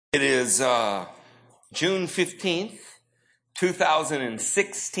It is June 15th,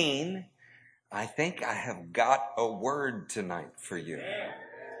 2016. I think I have got a word tonight for you.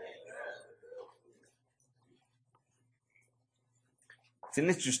 It's an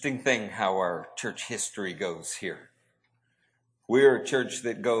interesting thing how our church history goes here. We're a church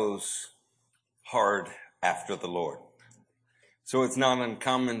that goes hard after the Lord. So it's not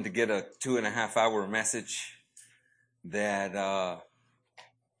uncommon to get a 2.5-hour message that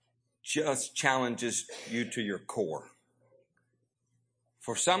just challenges you to your core.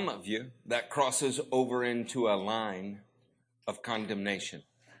 For some of you, that crosses over into a line of condemnation.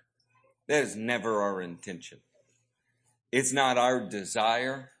 That is never our intention. It's not our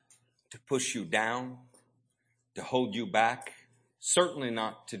desire to push you down, to hold you back, certainly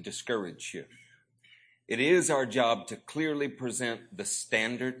not to discourage you. It is our job to clearly present the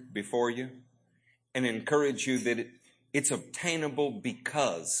standard before you and encourage you that it's obtainable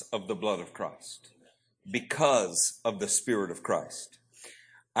because of the blood of Christ, because of the Spirit of Christ.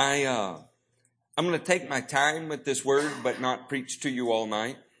 I'm going to take my time with this word, but not preach to you all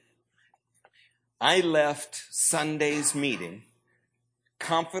night. I left Sunday's meeting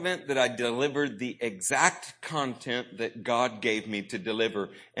confident that I delivered the exact content that God gave me to deliver,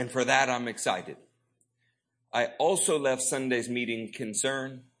 and for that I'm excited. I also left Sunday's meeting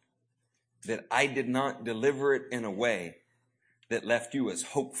concerned that I did not deliver it in a way that left you as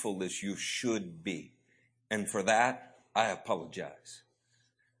hopeful as you should be. And for that, I apologize.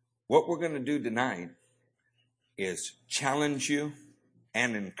 What we're going to do tonight is challenge you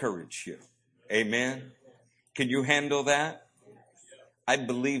and encourage you. Amen. Can you handle that? I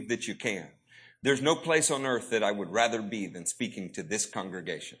believe that you can. There's no place on earth that I would rather be than speaking to this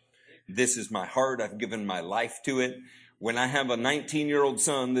congregation. This is my heart. I've given my life to it. When I have a 19-year-old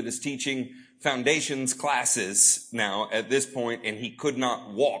son that is teaching foundations classes now at this point, and he could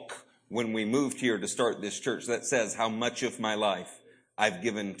not walk when we moved here to start this church, that says how much of my life I've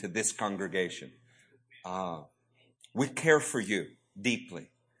given to this congregation. We care for you deeply.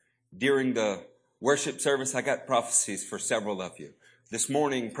 During the worship service, I got prophecies for several of you. This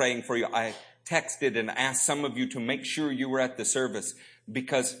morning, praying for you, I texted and asked some of you to make sure you were at the service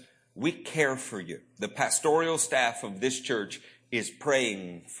because we care for you. The pastoral staff of this church is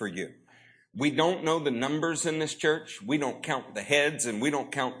praying for you. We don't know the numbers in this church. We don't count the heads and we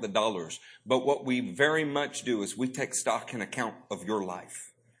don't count the dollars. But what we very much do is we take stock and account of your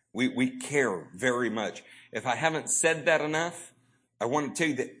life. We care very much. If I haven't said that enough, I want to tell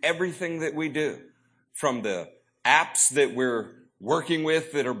you that everything that we do, from the apps that we're working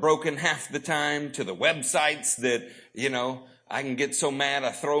with that are broken half the time to the websites that, I can get so mad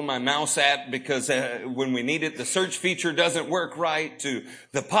I throw my mouse at because when we need it, the search feature doesn't work right, to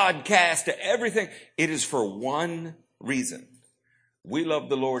the podcast, to everything. It is for one reason. We love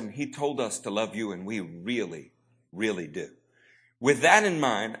the Lord and He told us to love you, and we really, really do. With that in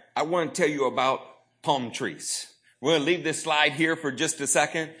mind, I want to tell you about palm trees. We're going to leave this slide here for just a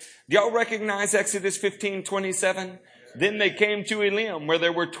second. Do y'all recognize Exodus 15:27? Then they came to Elim, where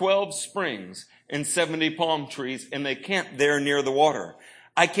there were 12 springs and 70 palm trees, and they camped there near the water.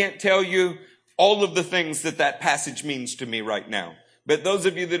 I can't tell you all of the things that passage means to me right now. But those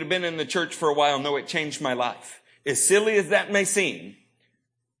of you that have been in the church for a while know it changed my life. As silly as that may seem,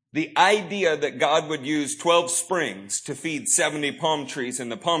 the idea that God would use 12 springs to feed 70 palm trees,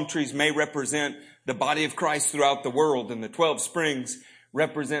 and the palm trees may represent the body of Christ throughout the world, and the 12 springs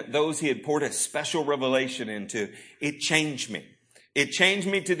represent those He had poured a special revelation into. It changed me. It changed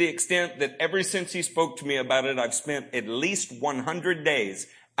me to the extent that ever since He spoke to me about it, I've spent at least 100 days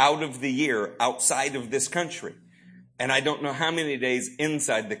out of the year outside of this country. And I don't know how many days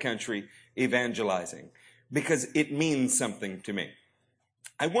inside the country evangelizing, because it means something to me.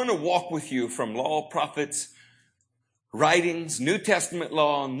 I want to walk with you from law, prophets, writings, New Testament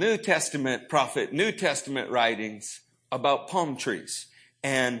law, New Testament prophet, New Testament writings about palm trees.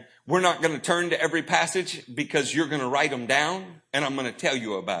 And we're not going to turn to every passage because you're going to write them down, and I'm going to tell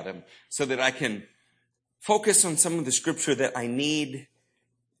you about them so that I can focus on some of the scripture that I need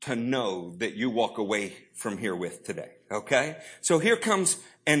to know that you walk away from here with today. Okay? So here comes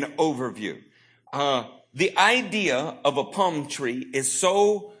an overview. The idea of a palm tree is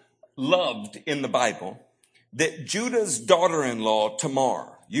so loved in the Bible that Judah's daughter-in-law,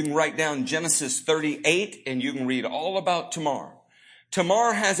 Tamar, you can write down Genesis 38 and you can read all about Tamar.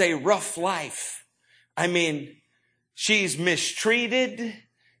 Tamar has a rough life. I mean, she's mistreated,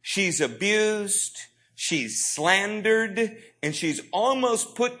 she's abused, she's slandered, and she's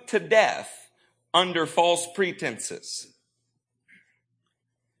almost put to death under false pretenses.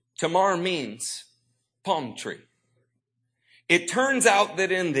 Tamar means palm tree. It turns out that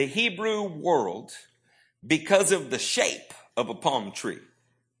in the Hebrew world, because of the shape of a palm tree,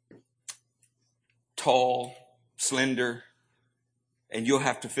 tall, slender, and you'll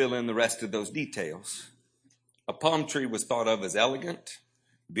have to fill in the rest of those details, a palm tree was thought of as elegant,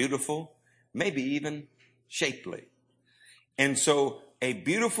 beautiful, maybe even shapely. And so a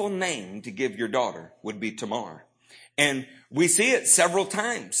beautiful name to give your daughter would be Tamar. And we see it several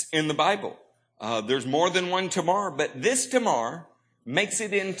times in the Bible. There's more than one Tamar, but this Tamar makes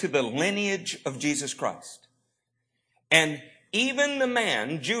it into the lineage of Jesus Christ. And even the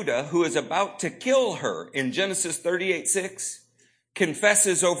man, Judah, who is about to kill her in Genesis 38:6,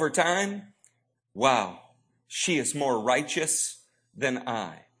 confesses over time, wow, she is more righteous than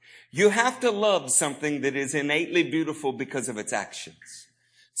I. You have to love something that is innately beautiful because of its actions.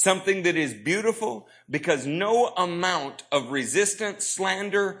 Something that is beautiful because no amount of resistance,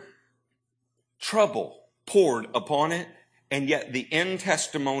 slander, trouble poured upon it, and yet the end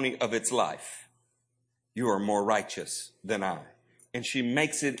testimony of its life, you are more righteous than I. And she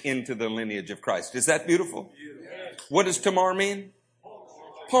makes it into the lineage of Christ. Is that beautiful? Yes. What does Tamar mean?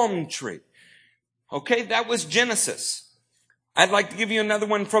 Palm tree. Okay, that was Genesis. I'd like to give you another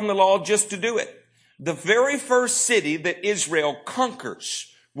one from the law just to do it. The very first city that Israel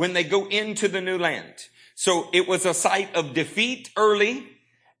conquers when they go into the new land. So it was a site of defeat early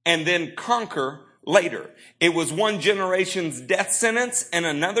and then conquer later. It was one generation's death sentence and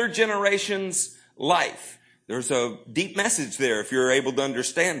another generation's life. There's a deep message there if you're able to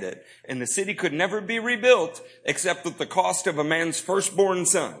understand it. And the city could never be rebuilt except at the cost of a man's firstborn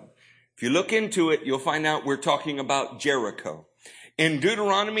son. If you look into it, you'll find out we're talking about Jericho. In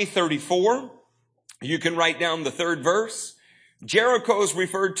Deuteronomy 34, you can write down the 3rd verse. Jericho is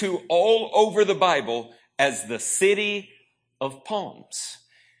referred to all over the Bible as the city of palms.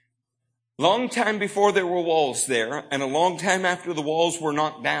 Long time before there were walls there, and a long time after the walls were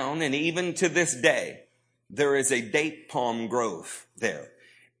knocked down, and even to this day, there is a date palm grove there.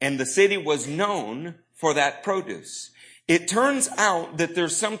 And the city was known for that produce. It turns out that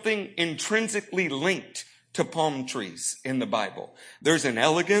there's something intrinsically linked to palm trees in the Bible. There's an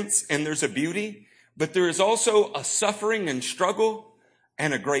elegance and there's a beauty, but there is also a suffering and struggle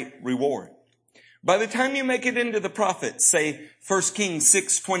and a great reward. By the time you make it into the prophets, say 1 Kings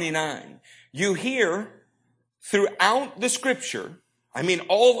 6:29, you hear throughout the scripture, I mean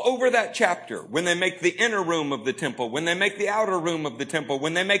all over that chapter, when they make the inner room of the temple, when they make the outer room of the temple,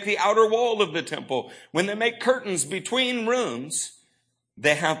 when they make the outer wall of the temple, when they make curtains between rooms,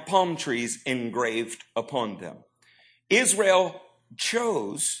 they have palm trees engraved upon them. Israel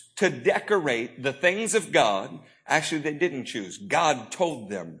chose to decorate the things of God. Actually, they didn't choose. God told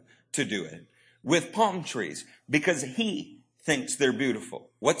them to do it with palm trees because he thinks they're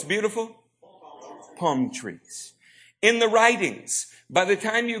beautiful. What's beautiful? Palm trees. In the writings, by the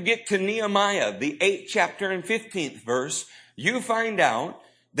time you get to Nehemiah, the 8th chapter and 15th verse, you find out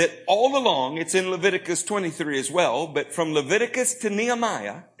that all along, it's in Leviticus 23 as well, but from Leviticus to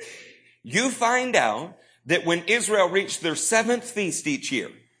Nehemiah, you find out that when Israel reached their 7th feast each year,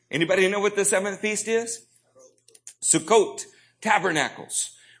 anybody know what the 7th feast is? Sukkot,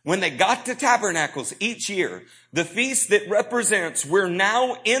 Tabernacles. When they got to Tabernacles each year, the feast that represents we're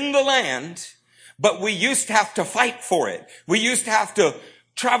now in the land, but we used to have to fight for it. We used to have to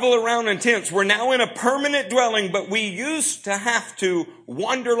travel around in tents. We're now in a permanent dwelling, but we used to have to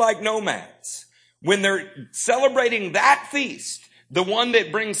wander like nomads. When they're celebrating that feast, the one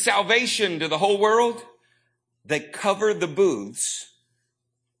that brings salvation to the whole world, they cover the booths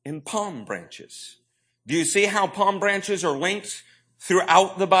in palm branches. Do you see how palm branches are linked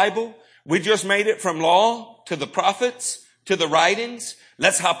throughout the Bible? We just made it from law to the prophets to the writings.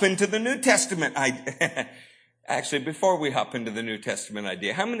 Let's hop into the New Testament. Actually, before we hop into the New Testament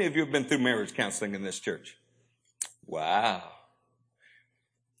idea, how many of you have been through marriage counseling in this church? Wow.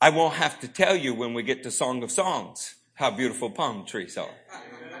 I won't have to tell you when we get to Song of Songs how beautiful palm trees are.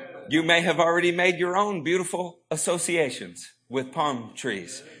 You may have already made your own beautiful associations with palm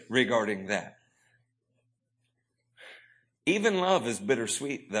trees regarding that. Even love is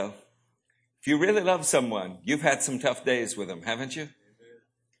bittersweet, though. If you really love someone, you've had some tough days with them, haven't you?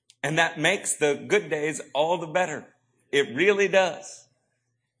 And that makes the good days all the better. It really does.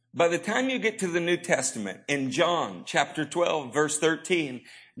 By the time you get to the New Testament, in John chapter 12, verse 13,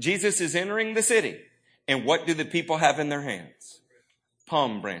 Jesus is entering the city. And what do the people have in their hands?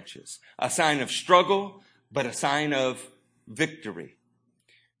 Palm branches. A sign of struggle, but a sign of victory.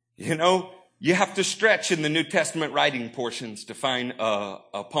 You know, you have to stretch in the New Testament writing portions to find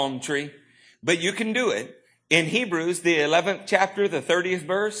a palm tree. But you can do it. In Hebrews, the 11th chapter, the 30th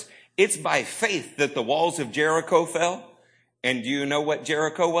verse, it's by faith that the walls of Jericho fell And do you know what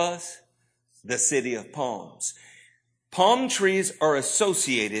Jericho was? The city of palms. Palm trees are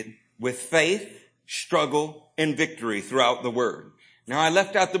associated with faith, struggle, and victory throughout the word. Now, I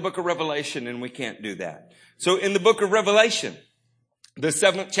left out the book of Revelation, and we can't do that. So in the book of Revelation, the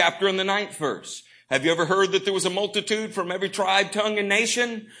 7th chapter and the 9th verse, have you ever heard that there was a multitude from every tribe, tongue, and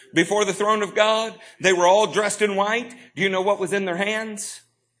nation before the throne of God? They were all dressed in white. Do you know what was in their hands?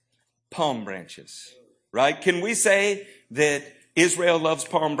 Palm branches, right? Can we say that Israel loves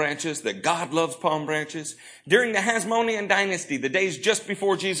palm branches, that God loves palm branches? During the Hasmonean dynasty, the days just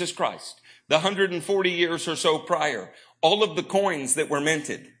before Jesus Christ, the 140 years or so prior, all of the coins that were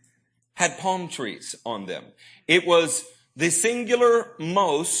minted had palm trees on them. It was the singular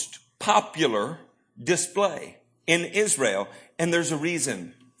most popular display in Israel, and there's a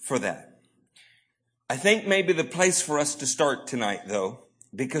reason for that. I think maybe the place for us to start tonight, though,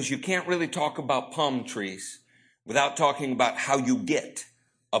 because you can't really talk about palm trees without talking about how you get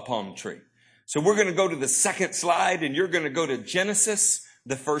a palm tree. So we're going to go to the second slide, and you're going to go to Genesis,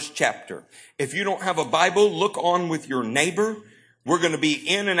 the 1st chapter. If you don't have a Bible, look on with your neighbor. We're going to be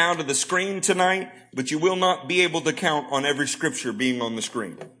in and out of the screen tonight, but you will not be able to count on every scripture being on the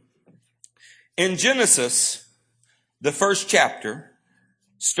screen. In Genesis, the 1st chapter,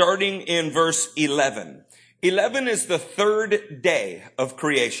 starting in verse 11. 11 is the 3rd day of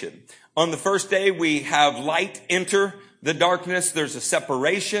creation. On the first day, we have light enter the darkness. There's a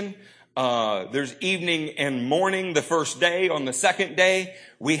separation. There's evening and morning the first day. On the second day,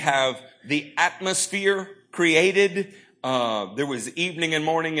 we have the atmosphere created. There was evening and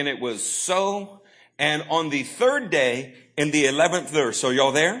morning, and it was so. And on the 3rd day, in the 11th verse, so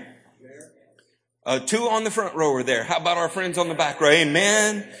y'all there? 2 on the front row are there. How about our friends on the back row?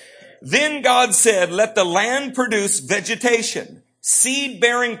 Amen. Then God said, let the land produce vegetation,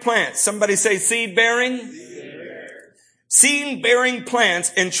 seed-bearing plants. Somebody say seed-bearing. Seed-bearing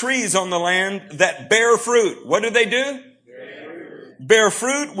plants and trees on the land that bear fruit. What do? Bear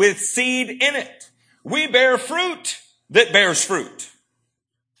fruit with seed in it. We bear fruit that bears fruit.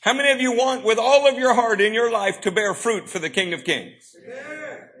 How many of you want with all of your heart in your life to bear fruit for the King of Kings?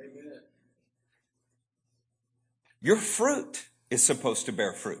 Amen. Your fruit is supposed to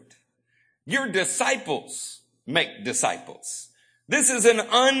bear fruit. Your disciples make disciples. This is an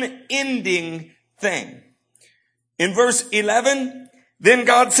unending thing. In verse 11, then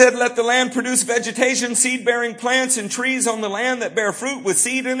God said, let the land produce vegetation, seed-bearing plants, and trees on the land that bear fruit with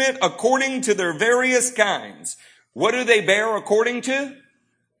seed in it, according to their various kinds. What do they bear according to?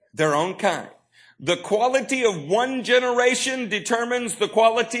 Their own kind. The quality of one generation determines the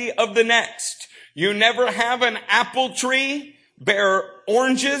quality of the next. You never have an apple tree bear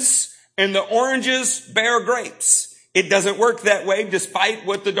oranges and the oranges bear grapes. It doesn't work that way, despite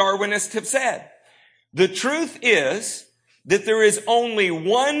what the Darwinists have said. The truth is that there is only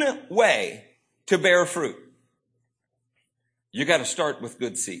one way to bear fruit. You got to start with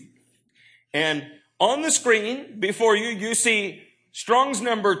good seed. And on the screen before you, you see Strong's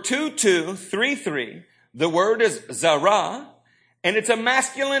number 2233. The word is zarah, and it's a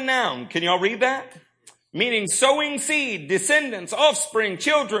masculine noun. Can y'all read that? Meaning sowing seed, descendants, offspring,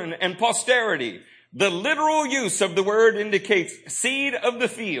 children, and posterity. The literal use of the word indicates seed of the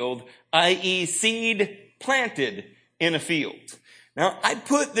field, i.e. seed planted in a field. Now, I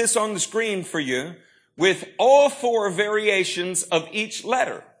put this on the screen for you with all 4 variations of each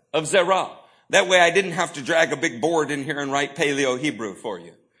letter of Zerah. That way I didn't have to drag a big board in here and write Paleo Hebrew for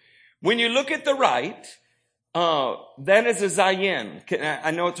you. When you look at the right, that is a Zayin.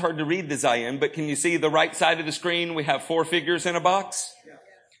 I know it's hard to read the Zayin, but can you see the right side of the screen? We have 4 figures in a box.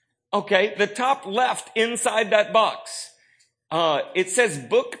 Okay, the top left inside that box, it says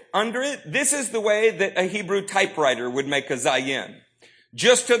book under it. This is the way that a Hebrew typewriter would make a Zayin.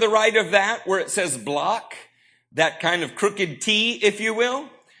 Just to the right of that, where it says block, that kind of crooked T, if you will,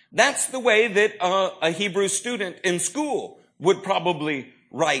 that's the way that a Hebrew student in school would probably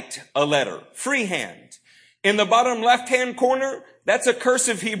write a letter, freehand. In the bottom left-hand corner, that's a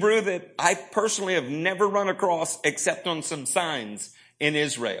cursive Hebrew that I personally have never run across except on some signs in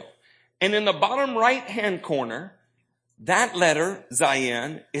Israel. And in the bottom right-hand corner, that letter,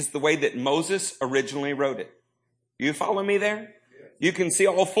 Zayin, is the way that Moses originally wrote it. You follow me there? You can see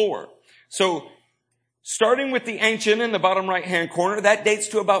all 4. So, starting with the ancient in the bottom right-hand corner, that dates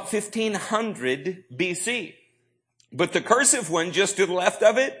to about 1500 BC. But the cursive one just to the left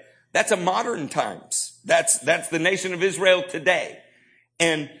of it, that's a modern times. That's the nation of Israel today.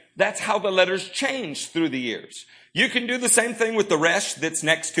 And that's how the letters changed through the years. You can do the same thing with the resh that's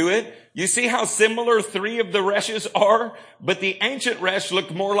next to it. You see how similar 3 of the reshes are? But the ancient resh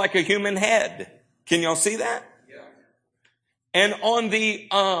looked more like a human head. Can y'all see that? Yeah. And on the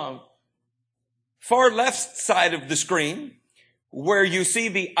far left side of the screen, where you see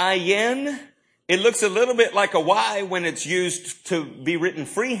the IN, it looks a little bit like a Y when it's used to be written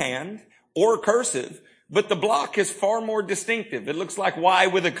freehand or cursive, but the block is far more distinctive. It looks like Y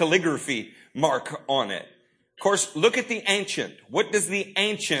with a calligraphy mark on it. Of course, look at the ancient. What does the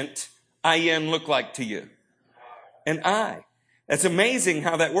ancient IN look like to you? An I. That's amazing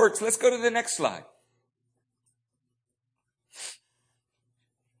how that works. Let's go to the next slide.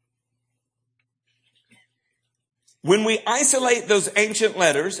 When we isolate those ancient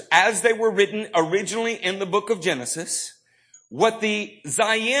letters as they were written originally in the book of Genesis, what the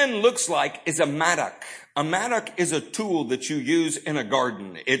Zayin looks like is a mattock. A mattock is a tool that you use in a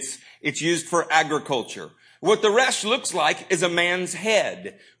garden. It's used for agriculture. What the resh looks like is a man's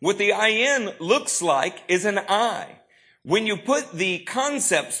head. What the Ayin looks like is an eye. When you put the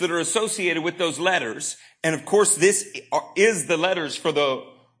concepts that are associated with those letters, and of course this is the letters for the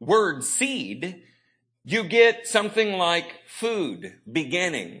word seed, you get something like food,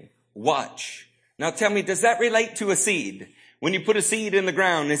 beginning, watch. Now tell me, does that relate to a seed? When you put a seed in the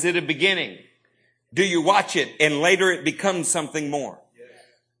ground, is it a beginning? Do you watch it and later it becomes something more? Yes.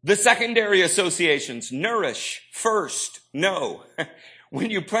 The secondary associations, nourish, first, know.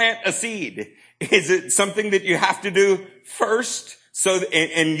 When you plant a seed, is it something that you have to do first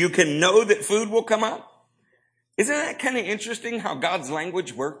and you can know that food will come up? Isn't that kind of interesting how God's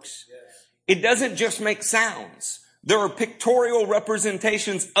language works? Yes. It doesn't just make sounds. There are pictorial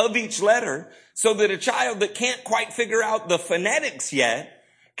representations of each letter so that a child that can't quite figure out the phonetics yet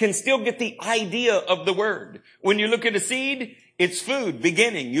can still get the idea of the word. When you look at a seed, it's food,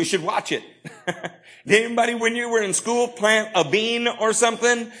 beginning. You should watch it. Did anybody, when you were in school, plant a bean or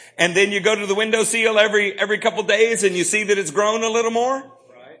something, and then you go to the windowsill every couple days and you see that it's grown a little more?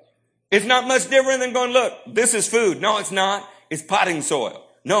 Right. It's not much different than going, look, this is food. No, it's not. It's potting soil.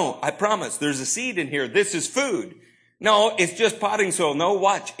 No, I promise, there's a seed in here. This is food. No, it's just potting soil. No,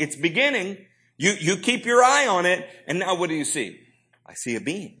 watch. It's beginning. You keep your eye on it. And now what do you see? I see a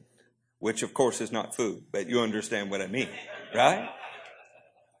bean, which of course is not food, but you understand what I mean, right?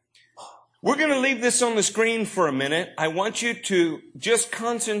 We're going to leave this on the screen for a minute. I want you to just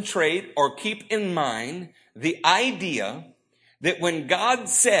concentrate or keep in mind the idea that when God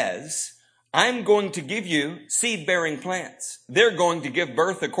says, I'm going to give you seed-bearing plants. They're going to give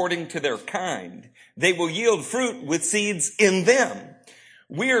birth according to their kind. They will yield fruit with seeds in them.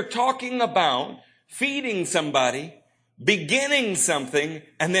 We are talking about feeding somebody, beginning something,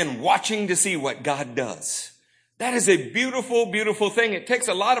 and then watching to see what God does. That is a beautiful, beautiful thing. It takes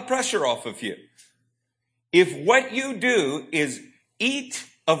a lot of pressure off of you. If what you do is eat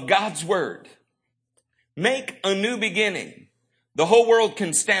of God's word, make a new beginning, the whole world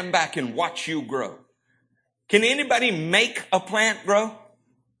can stand back and watch you grow. Can anybody make a plant grow?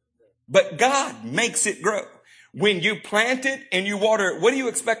 But God makes it grow. When you plant it and you water it, what do you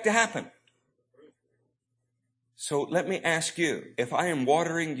expect to happen? So let me ask you, if I am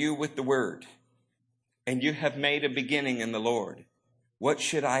watering you with the word and you have made a beginning in the Lord, what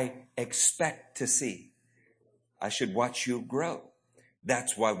should I expect to see? I should watch you grow.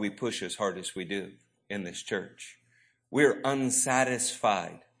 That's why we push as hard as we do in this church. We're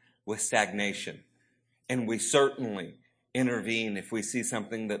unsatisfied with stagnation, and we certainly intervene if we see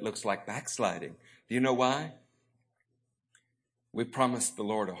something that looks like backsliding. Do you know why? We promised the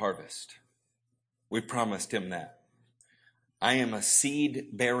Lord a harvest. We promised him that. I am a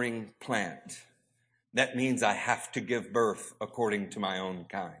seed-bearing plant. That means I have to give birth according to my own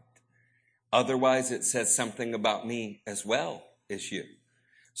kind. Otherwise, it says something about me as well as you.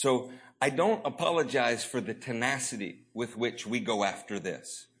 So I don't apologize for the tenacity with which we go after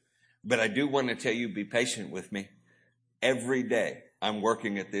this. But I do want to tell you, be patient with me. Every day I'm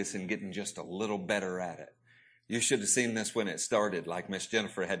working at this and getting just a little better at it. You should have seen this when it started, like Miss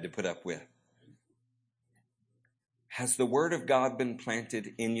Jennifer had to put up with. Has the word of God been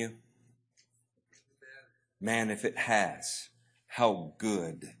planted in you? Man, if it has, how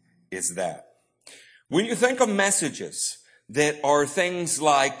good is that? When you think of messages that are things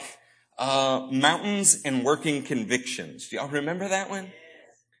like mountains and working convictions, do y'all remember that one?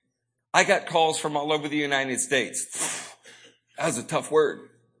 I got calls from all over the United States. That was a tough word.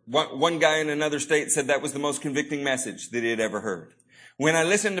 One guy in another state said that was the most convicting message that he had ever heard. When I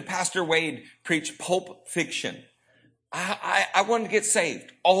listened to Pastor Wade preach Pulp Fiction, I wanted to get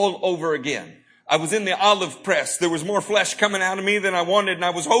saved all over again. I was in the olive press. There was more flesh coming out of me than I wanted, and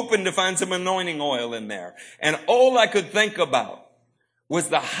I was hoping to find some anointing oil in there. And all I could think about was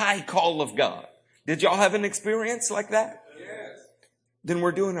the high call of God. Did y'all have an experience like that? Yes. Then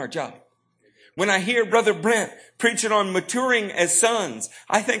we're doing our job. When I hear Brother Brent preaching on maturing as sons,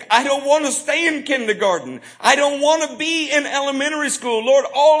 I think, I don't want to stay in kindergarten. I don't want to be in elementary school. Lord,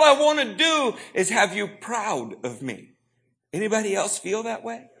 all I want to do is have you proud of me. Anybody else feel that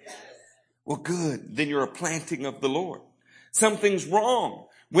way? Well, good. Then you're a planting of the Lord. Something's wrong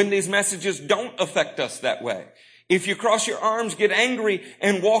when these messages don't affect us that way. If you cross your arms, get angry,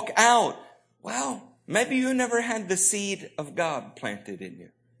 and walk out, well, maybe you never had the seed of God planted in you.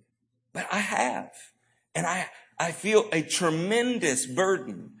 But I have. And I feel a tremendous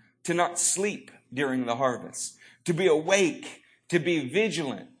burden to not sleep during the harvest, to be awake, to be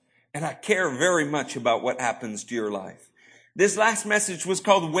vigilant. And I care very much about what happens to your life. This last message was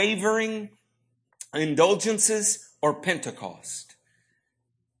called Wavering Indulgences or Pentecost.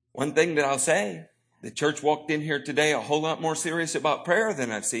 One thing that I'll say, the church walked in here today a whole lot more serious about prayer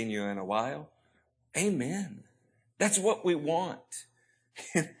than I've seen you in a while. Amen. That's what we want.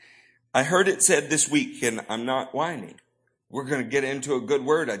 I heard it said this week, and I'm not whining. We're going to get into a good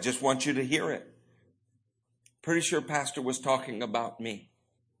word. I just want you to hear it. Pretty sure Pastor was talking about me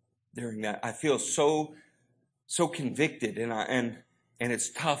during that. I feel so convicted, and it's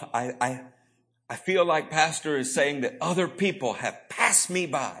tough. I feel like Pastor is saying that other people have passed me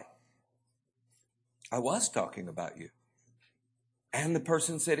by. I was talking about you, and the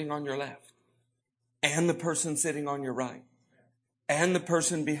person sitting on your left, and the person sitting on your right, and the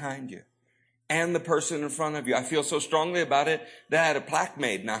person behind you, and the person in front of you. I feel so strongly about it that I had a plaque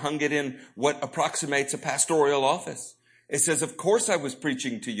made, and I hung it in what approximates a pastoral office. It says, of course I was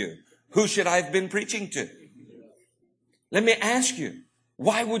preaching to you. Who should I have been preaching to? Let me ask you,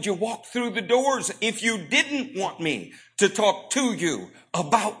 why would you walk through the doors if you didn't want me to talk to you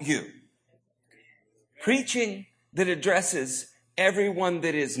about you? Preaching that addresses everyone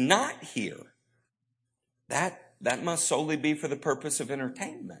that is not here, that must solely be for the purpose of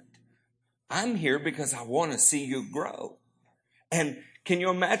entertainment. I'm here because I want to see you grow. And can you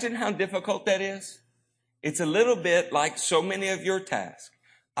imagine how difficult that is? It's a little bit like so many of your tasks.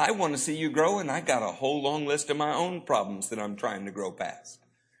 I want to see you grow, and I got a whole long list of my own problems that I'm trying to grow past.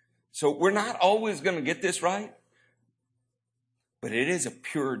 So we're not always going to get this right, but it is a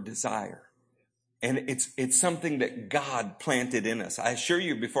pure desire. And it's something that God planted in us. I assure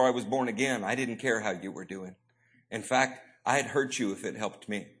you, before I was born again, I didn't care how you were doing. In fact, I'd hurt you if it helped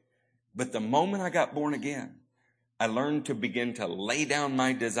me. But the moment I got born again, I learned to begin to lay down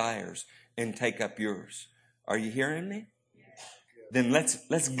my desires and take up yours. Are you hearing me? Then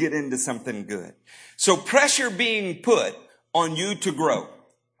let's get into something good. So pressure being put on you to grow.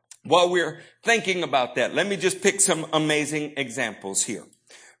 While we're thinking about that, let me just pick some amazing examples here.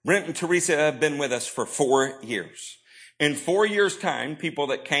 Brent and Teresa have been with us for 4 years. In 4 years' time, people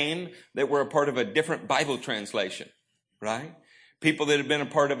that came that were a part of a different Bible translation, right? People that have been a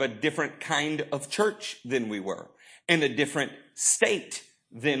part of a different kind of church than we were, in a different state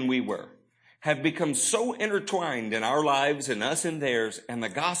than we were, have become so intertwined in our lives and us in theirs and the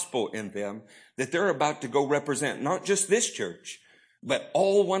gospel in them that they're about to go represent not just this church, but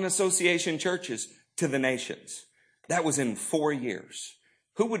all One Association churches to the nations. That was in 4 years.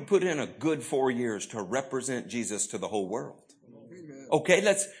 Who would put in a good 4 years to represent Jesus to the whole world? Amen. Okay,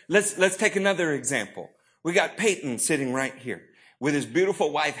 let's take another example. We got Peyton sitting right here with his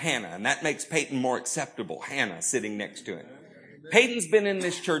beautiful wife, Hannah, and that makes Peyton more acceptable. Hannah sitting next to him. Amen. Peyton's been in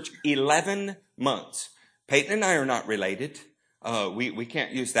this church 11 months. Peyton and I are not related. We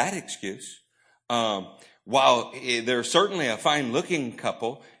can't use that excuse. While they're certainly a fine-looking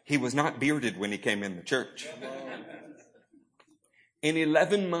couple, he was not bearded when he came in the church. In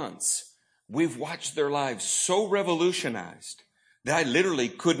 11 months, we've watched their lives so revolutionized that I literally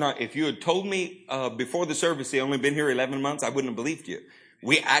could not, if you had told me before the service they only been here 11 months, I wouldn't have believed you.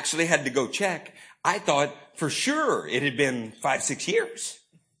 We actually had to go check. I thought for sure it had been 5-6 years,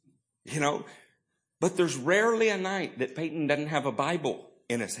 but there's rarely a night that Peyton doesn't have a Bible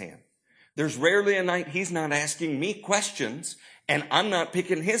in his hand. There's rarely a night he's not asking me questions and I'm not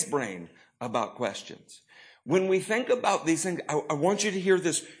picking his brain about questions. When we think about these things, I want you to hear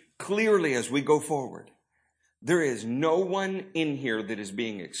this clearly as we go forward. There is no one in here that is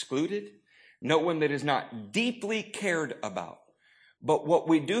being excluded, no one that is not deeply cared about. But what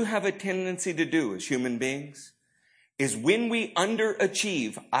we do have a tendency to do as human beings is when we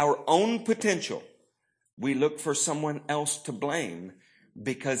underachieve our own potential, we look for someone else to blame,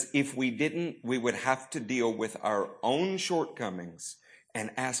 because if we didn't, we would have to deal with our own shortcomings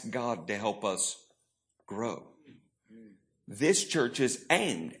and ask God to help us grow. This church is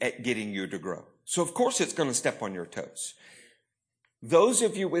aimed at getting you to grow. So of course it's going to step on your toes. Those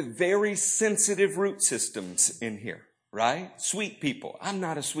of you with very sensitive root systems in here, right? Sweet people. I'm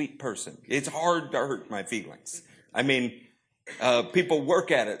not a sweet person. It's hard to hurt my feelings. I mean, people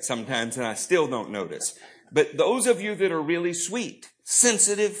work at it sometimes and I still don't notice. But those of you that are really sweet,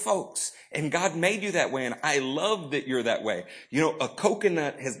 sensitive folks, and God made you that way, and I love that you're that way. You know, a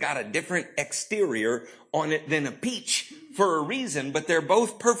coconut has got a different exterior on it than a peach for a reason, but they're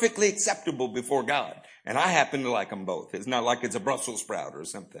both perfectly acceptable before God. And I happen to like them both. It's not like it's a Brussels sprout or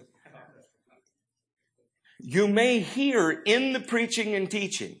something. You may hear in the preaching and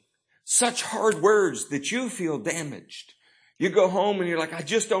teaching such hard words that you feel damaged. You go home and you're like, I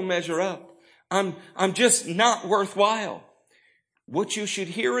just don't measure up. I'm just not worthwhile. What you should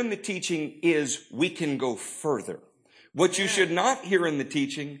hear in the teaching is we can go further. What you should not hear in the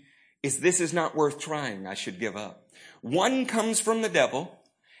teaching is this is not worth trying. I should give up. One comes from the devil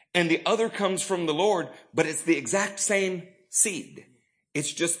and the other comes from the Lord, but it's the exact same seed.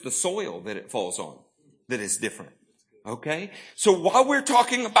 It's just the soil that it falls on that is different. Okay? So while we're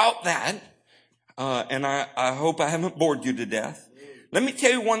talking about that, and I hope I haven't bored you to death, let me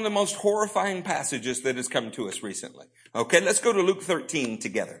tell you one of the most horrifying passages that has come to us recently. Okay, let's go to Luke 13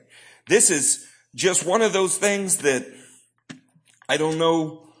 together. This is just one of those things that I don't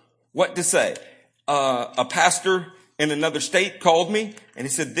know what to say. A pastor in another state called me and he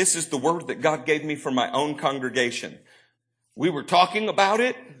said, this is the word that God gave me for my own congregation. We were talking about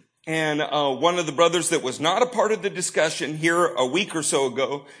it, and one of the brothers that was not a part of the discussion here a week or so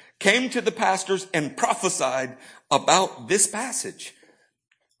ago came to the pastors and prophesied about this passage.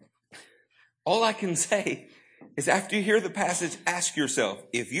 All I can say is after you hear the passage, ask yourself,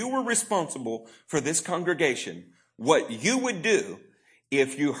 if you were responsible for this congregation, what you would do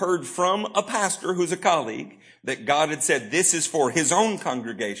if you heard from a pastor who's a colleague that God had said this is for his own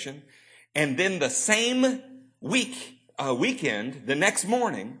congregation, and then the same weekend, the next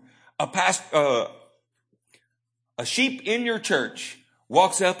morning, a sheep in your church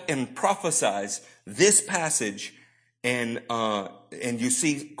walks up and prophesies this passage, and you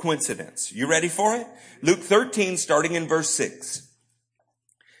see coincidence. You ready for it? Luke 13, starting in verse 6.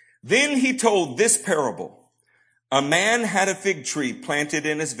 Then he told this parable. A man had a fig tree planted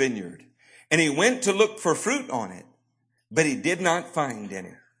in his vineyard, and he went to look for fruit on it, but he did not find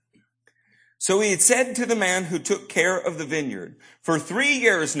any. So he had said to the man who took care of the vineyard, for 3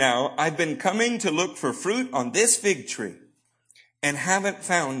 years now, I've been coming to look for fruit on this fig tree and haven't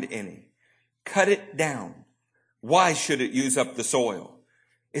found any. Cut it down. Why should it use up the soil?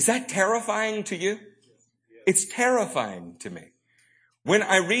 Is that terrifying to you? It's terrifying to me. When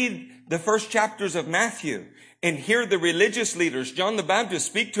I read the first chapters of Matthew and hear the religious leaders, John the Baptist,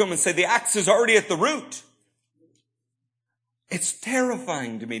 speak to him and say, the axe is already at the root. It's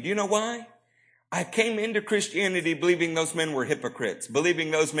terrifying to me. Do you know why? I came into Christianity believing those men were hypocrites, believing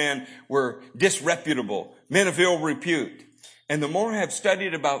those men were disreputable, men of ill repute. And the more I have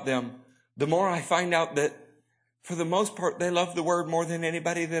studied about them, the more I find out that for the most part, they love the word more than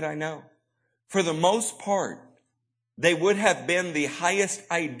anybody that I know. For the most part, they would have been the highest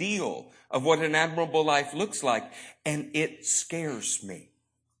ideal of what an admirable life looks like. And it scares me.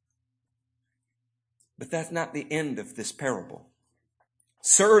 But that's not the end of this parable.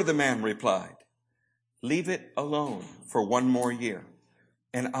 Sir, the man replied, leave it alone for 1 more year,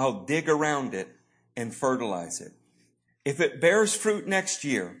 and I'll dig around it and fertilize it. If it bears fruit next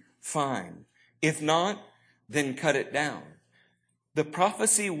year, fine. If not, then cut it down. The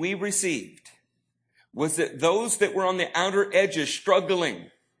prophecy we received was that those that were on the outer edges struggling,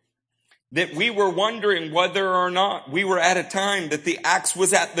 that we were wondering whether or not we were at a time that the axe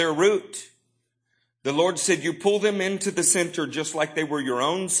was at their root. The Lord said, you pull them into the center just like they were your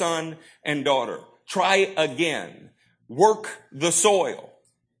own son and daughter. Try again. Work the soil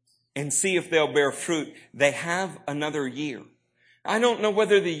and see if they'll bear fruit. They have another year. I don't know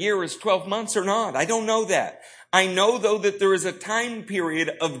whether the year is 12 months or not. I don't know that. I know, though, that there is a time period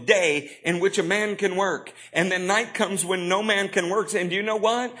of day in which a man can work. And then night comes when no man can work. And you know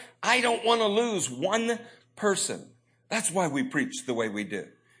what? I don't want to lose one person. That's why we preach the way we do.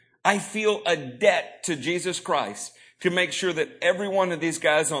 I feel a debt to Jesus Christ to make sure that every one of these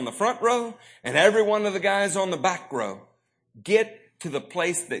guys on the front row and every one of the guys on the back row get to the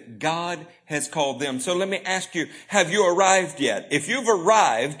place that God has called them. So let me ask you, have you arrived yet? If you've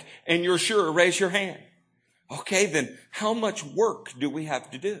arrived and you're sure, raise your hand. Okay, then how much work do we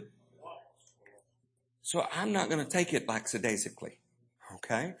have to do? So I'm not going to take it lackadaisically.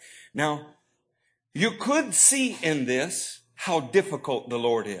 Okay? Now, you could see in this how difficult the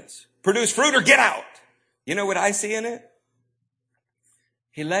Lord is. Produce fruit or get out. You know what I see in it?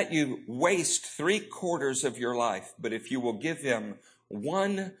 He let you waste 3/4 of your life, but if you will give him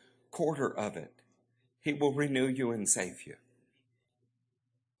 1/4 of it, He will renew you and save you.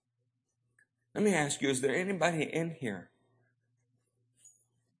 Let me ask you, is there anybody in here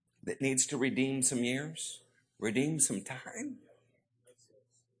that needs to redeem some years? Redeem some time?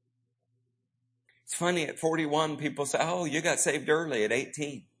 It's funny, at 41, people say, oh, you got saved early at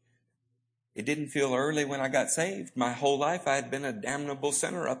 18. It didn't feel early when I got saved. My whole life I had been a damnable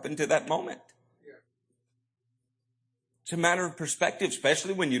sinner up until that moment. It's a matter of perspective,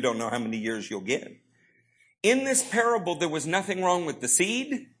 especially when you don't know how many years you'll get. In this parable, there was nothing wrong with the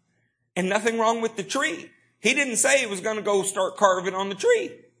seed and nothing wrong with the tree. He didn't say he was going to go start carving on the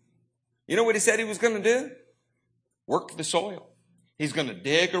tree. You know what he said he was going to do? Work the soil. He's going to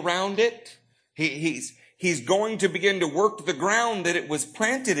dig around it. He's going to begin to work the ground that it was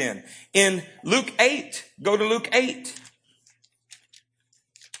planted in. In Luke 8, go to Luke 8.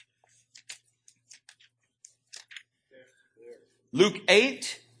 Luke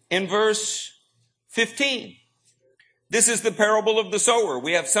 8 in verse 15. This is the parable of the sower.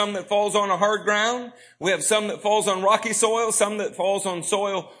 We have some that falls on a hard ground. We have some that falls on rocky soil, some that falls on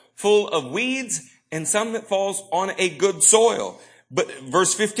soil full of weeds, and some that falls on a good soil. But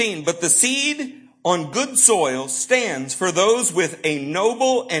verse 15, but the seed on good soil stands for those with a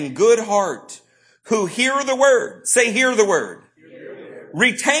noble and good heart who hear the word. Say, hear the word.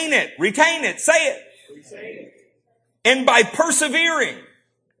 Retain it. Retain it. Say it. And by persevering,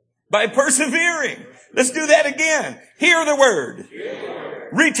 let's do that again. Hear the word.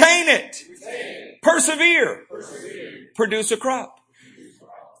 Retain it. Persevere. Produce a crop.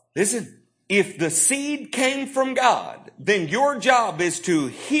 Listen. If the seed came from God, then your job is to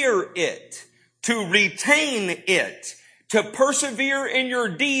hear it, to retain it, to persevere in your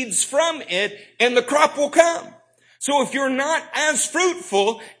deeds from it, and the crop will come. So if you're not as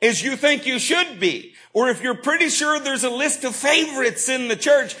fruitful as you think you should be, or if you're pretty sure there's a list of favorites in the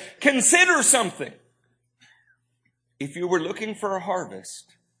church, consider something. If you were looking for a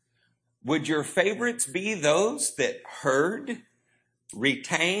harvest, would your favorites be those that heard,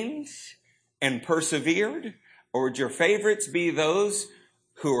 retained, and persevered? Or would your favorites be those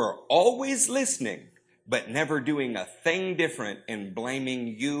who are always listening, but never doing a thing different and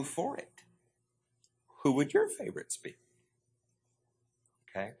blaming you for it? Who would your favorites be?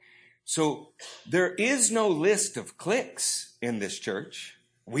 Okay. So there is no list of cliques in this church.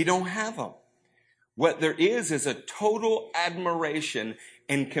 We don't have them. What there is a total admiration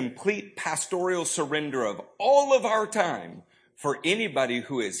and complete pastoral surrender of all of our time for anybody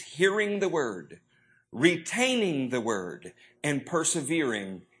who is hearing the word, retaining the word, and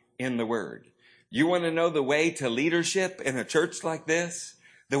persevering in the word. You want to know the way to leadership in a church like this?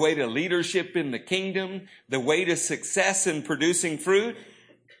 The way to leadership in the kingdom? The way to success in producing fruit?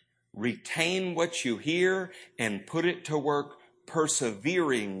 Retain what you hear and put it to work,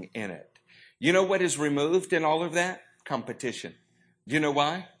 persevering in it. You know what is removed in all of that? Competition. Do you know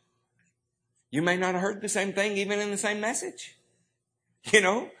why? You may not have heard the same thing even in the same message. You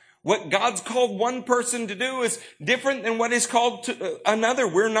know, what God's called one person to do is different than what is called to another.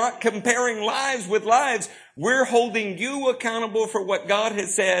 We're not comparing lives with lives. We're holding you accountable for what God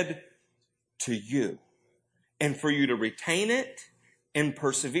has said to you, and for you to retain it and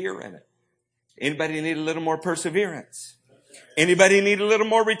persevere in it. Anybody need a little more perseverance? Anybody need a little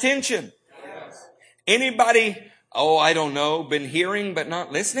more retention? Anybody, I don't know, been hearing but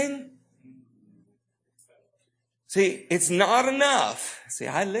not listening? See, it's not enough. See,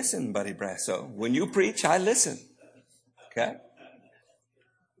 I listen, Buddy Brasso. When you preach, I listen. Okay?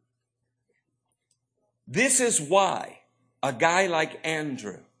 This is why a guy like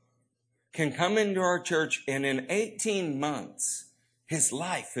Andrew can come into our church and in 18 months, his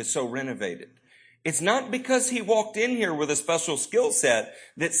life is so renovated. It's not because he walked in here with a special skill set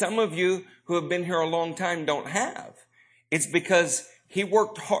that some of you who have been here a long time don't have. It's because he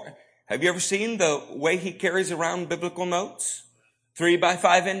worked hard. Have you ever seen the way he carries around biblical notes?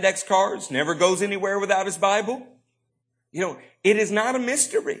 3x5 index cards, never goes anywhere without his Bible. You know, it is not a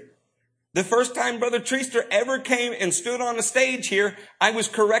mystery. The first time Brother Treaster ever came and stood on a stage here, I was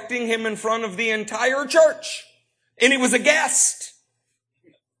correcting him in front of the entire church. And he was a guest.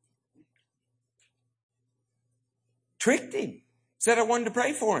 Tricked him. Said I wanted to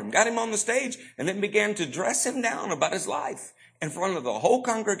pray for him. Got him on the stage and then began to dress him down about his life in front of the whole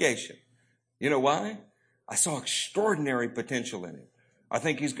congregation. You know why? I saw extraordinary potential in him. I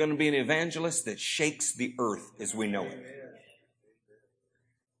think he's going to be an evangelist that shakes the earth as we know it.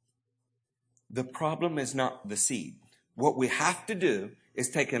 The problem is not the seed. What we have to do is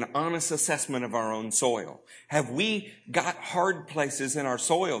take an honest assessment of our own soil. Have we got hard places in our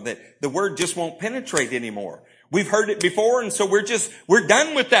soil that the word just won't penetrate anymore? We've heard it before, and so we're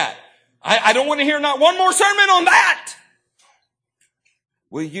done with that. I don't want to hear not one more sermon on that.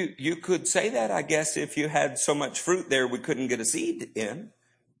 Well, you could say that, I guess, if you had so much fruit there we couldn't get a seed in.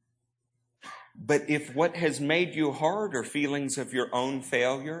 But if what has made you hard are feelings of your own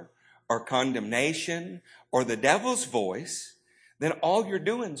failure or condemnation or the devil's voice, then all you're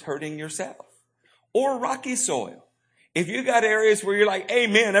doing is hurting yourself. Or rocky soil. If you got areas where you're like,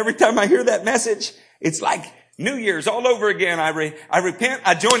 amen, every time I hear that message, it's like New Year's all over again. I repent,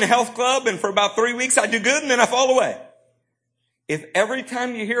 I join the health club, and for about 3 weeks I do good, and then I fall away. If every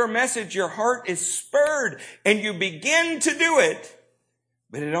time you hear a message, your heart is spurred and you begin to do it,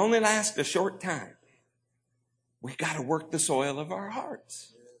 but it only lasts a short time, we got to work the soil of our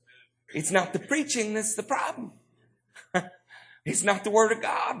hearts. It's not the preaching that's the problem. It's not the Word of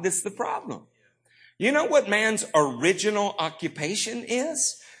God that's the problem. You know what man's original occupation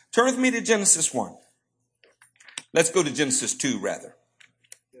is? Turn with me to Genesis 1. Let's go to Genesis 2, rather.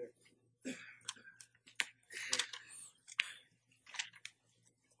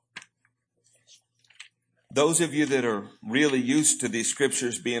 Those of you that are really used to these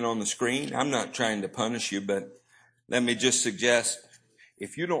scriptures being on the screen, I'm not trying to punish you, but let me just suggest,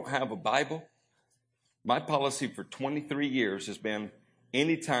 if you don't have a Bible, my policy for 23 years has been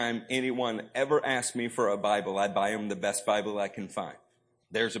anytime anyone ever asks me for a Bible, I buy them the best Bible I can find.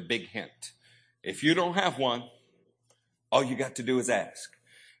 There's a big hint. If you don't have one, all you got to do is ask.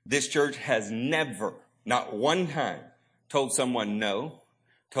 This church has never, not one time, told someone no,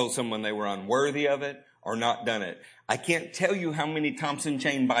 told someone they were unworthy of it, or not done it. I can't tell you how many Thompson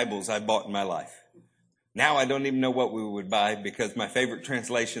Chain Bibles I've bought in my life. Now I don't even know what we would buy because my favorite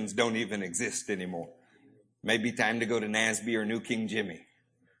translations don't even exist anymore. Maybe time to go to NASB or New King Jimmy.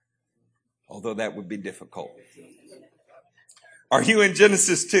 Although that would be difficult. Are you in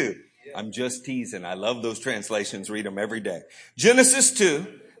Genesis 2? I'm just teasing. I love those translations. Read them every day. Genesis 2.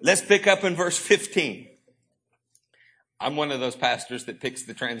 Let's pick up in verse 15. I'm one of those pastors that picks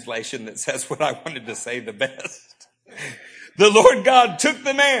the translation that says what I wanted to say the best. The Lord God took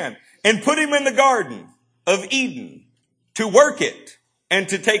the man and put him in the garden of Eden to work it and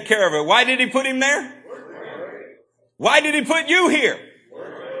to take care of it. Why did he put him there? Why did he put you here?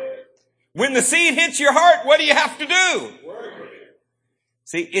 When the seed hits your heart, what do you have to do?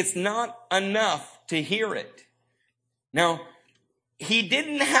 See, it's not enough to hear it. Now, he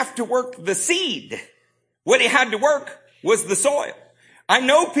didn't have to work the seed. What he had to work was the soil. I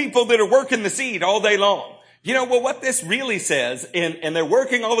know people that are working the seed all day long. You know, well, what this really says, and they're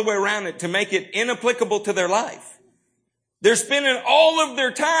working all the way around it to make it inapplicable to their life. They're spending all of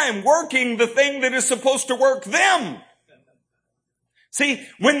their time working the thing that is supposed to work them. See,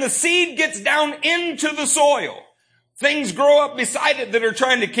 when the seed gets down into the soil, things grow up beside it that are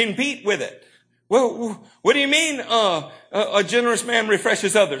trying to compete with it. Well, what do you mean, a generous man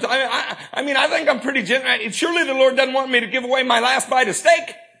refreshes others? I mean, I think I'm pretty generous. Surely the Lord doesn't want me to give away my last bite of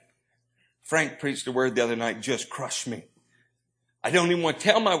steak. Frank preached a word the other night, just crushed me. I don't even want to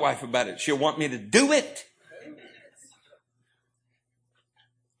tell my wife about it. She'll want me to do it.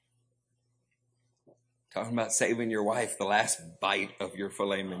 Talking about saving your wife the last bite of your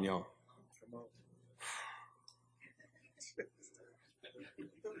filet mignon.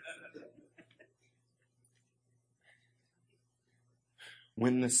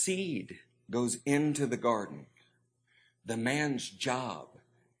 When the seed goes into the garden, the man's job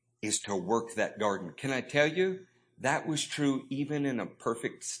is to work that garden. Can I tell you, that was true even in a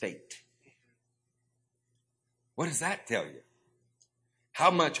perfect state. What does that tell you?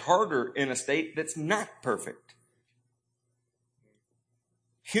 How much harder in a state that's not perfect?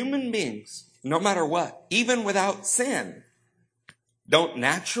 Human beings, no matter what, even without sin, don't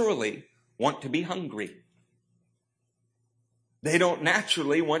naturally want to be hungry. They don't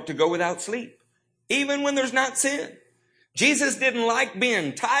naturally want to go without sleep, even when there's not sin. Jesus didn't like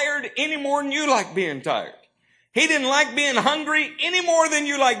being tired any more than you like being tired. He didn't like being hungry any more than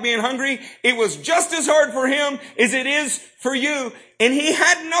you like being hungry. It was just as hard for him as it is for you. And he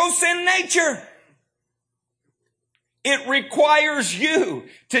had no sin nature. It requires you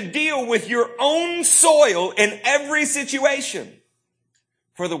to deal with your own soil in every situation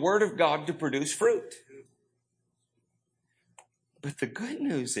for the Word of God to produce fruit. But the good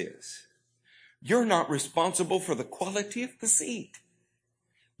news is, you're not responsible for the quality of the seed.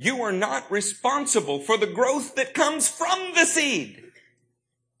 You are not responsible for the growth that comes from the seed.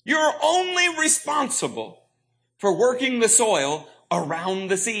 You're only responsible for working the soil around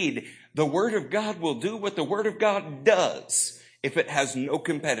the seed. The Word of God will do what the Word of God does if it has no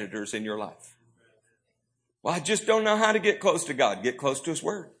competitors in your life. Well, I just don't know how to get close to God. Get close to His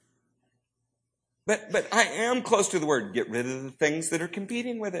Word. But I am close to the Word. Get rid of the things that are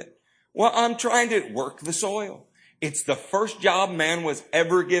competing with it. Well, I'm trying to work the soil. It's the first job man was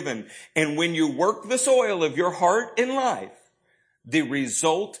ever given. And when you work the soil of your heart and life, the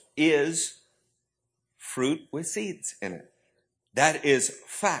result is fruit with seeds in it. That is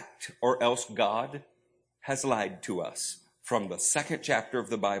fact, or else God has lied to us from the second chapter of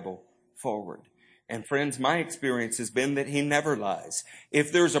the Bible forward. And friends, my experience has been that he never lies.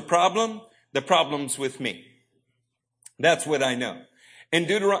 If there's a problem, the problem's with me. That's what I know. In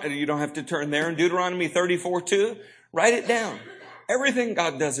Deuteronomy, you don't have to turn there. In Deuteronomy 34:2, write it down. Everything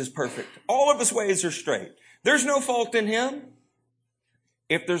God does is perfect. All of his ways are straight. There's no fault in him.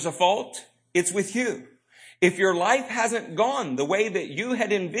 If there's a fault, it's with you. If your life hasn't gone the way that you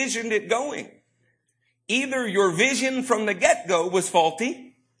had envisioned it going, either your vision from the get-go was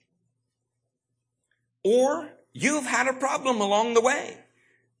faulty, or you've had a problem along the way.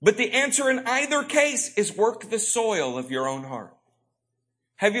 But the answer in either case is work the soil of your own heart.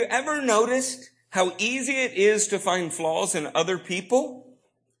 Have you ever noticed how easy it is to find flaws in other people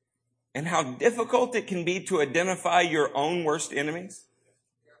and how difficult it can be to identify your own worst enemies?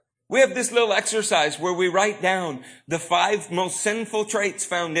 We have this little exercise where we write down the 5 most sinful traits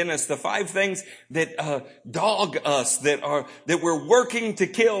found in us, the 5 things that dog us, that we're working to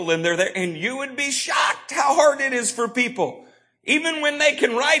kill, and they're there. And you would be shocked how hard it is for people. Even when they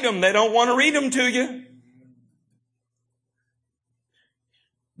can write them, they don't want to read them to you.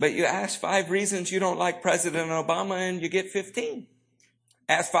 But you ask 5 reasons you don't like President Obama and you get 15.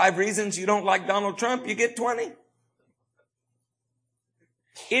 Ask 5 reasons you don't like Donald Trump, you get 20.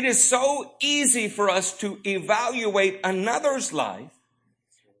 It is so easy for us to evaluate another's life,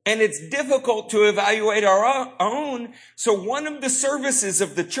 and it's difficult to evaluate our own. So one of the services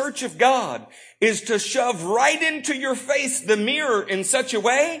of the Church of God is to shove right into your face the mirror in such a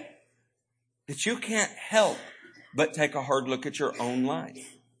way that you can't help but take a hard look at your own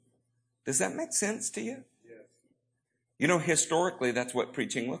life. Does that make sense to you? Yes. You know, historically, that's what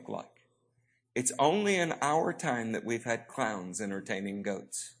preaching looked like. It's only in our time that we've had clowns entertaining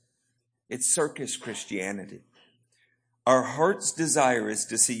goats. It's circus Christianity. Our heart's desire is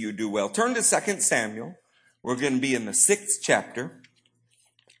to see you do well. Turn to 2 Samuel. We're going to be in the 6th chapter.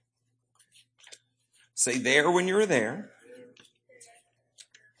 Say there when you're there.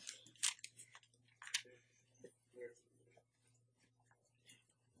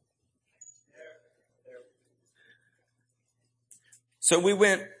 So we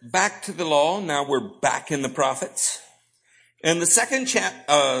went back to the law. Now we're back in the prophets. In the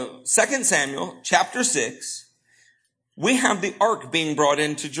 2 Samuel chapter 6, we have the ark being brought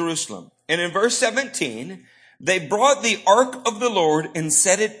into Jerusalem. And in verse 17, they brought the ark of the Lord and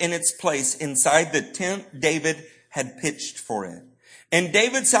set it in its place inside the tent David had pitched for it. And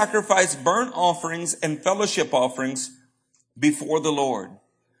David sacrificed burnt offerings and fellowship offerings before the Lord.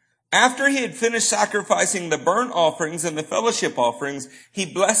 After he had finished sacrificing the burnt offerings and the fellowship offerings, he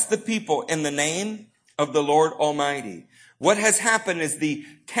blessed the people in the name of the Lord Almighty. What has happened is the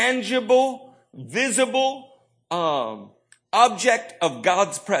tangible, visible object of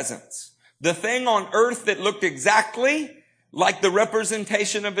God's presence, the thing on earth that looked exactly like the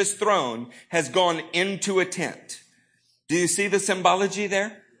representation of his throne, has gone into a tent. Do you see the symbology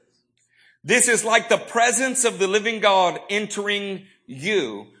there? This is like the presence of the living God entering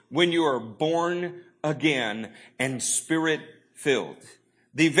you when you are born again and spirit-filled.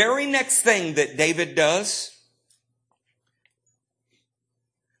 The very next thing that David does,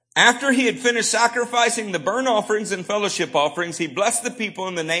 after he had finished sacrificing the burnt offerings and fellowship offerings, he blessed the people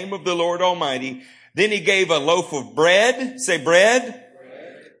in the name of the Lord Almighty. Then he gave a loaf of bread, say bread,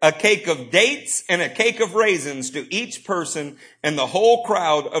 a cake of dates, and a cake of raisins to each person and the whole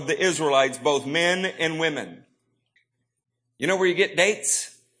crowd of the Israelites, both men and women. You know where you get dates?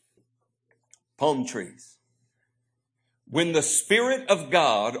 Palm trees. When the Spirit of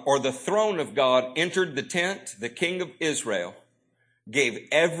God or the throne of God entered the tent, the King of Israel gave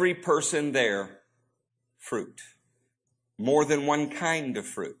every person there fruit, more than one kind of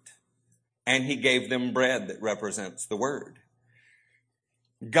fruit. And he gave them bread that represents the word.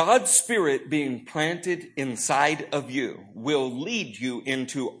 God's Spirit being planted inside of you will lead you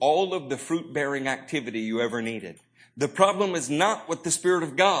into all of the fruit-bearing activity you ever needed. The problem is not with the Spirit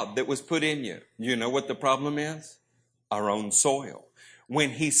of God that was put in you. You know what the problem is? Our own soil.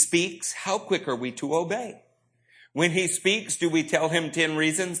 When he speaks, how quick are we to obey? When he speaks, do we tell him 10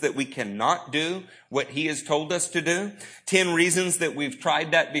 reasons that we cannot do what he has told us to do? 10 reasons that we've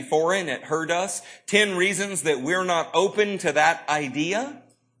tried that before and it hurt us? 10 reasons that we're not open to that idea?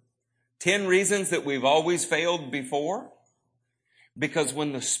 10 reasons that we've always failed before? Because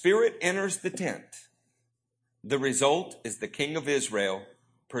when the Spirit enters the tent, the result is the King of Israel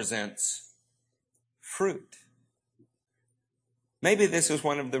presents fruit. Maybe this is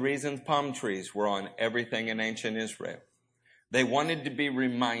one of the reasons palm trees were on everything in ancient Israel. They wanted to be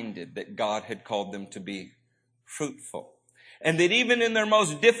reminded that God had called them to be fruitful. And that even in their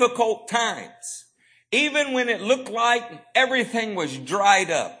most difficult times, even when it looked like everything was dried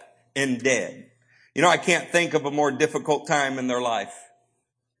up and dead. You know, I can't think of a more difficult time in their life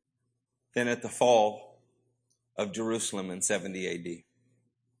than at the fall of Jerusalem in 70 AD.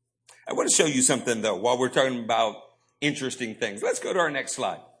 I want to show you something, though, while we're talking about interesting things. Let's go to our next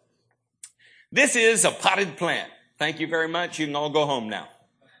slide. This is a potted plant. Thank you very much. You can all go home now.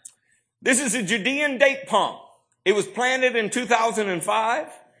 This is a Judean date palm. It was planted in 2005,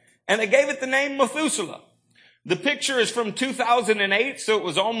 and they gave it the name Methuselah. The picture is from 2008, so it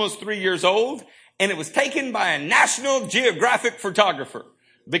was almost 3 years old, and it was taken by a National Geographic photographer,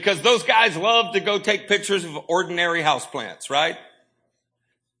 because those guys love to go take pictures of ordinary houseplants, right?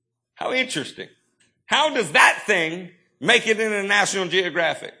 How interesting. How does that thing make it in a National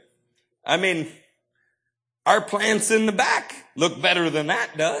Geographic? I mean, our plants in the back look better than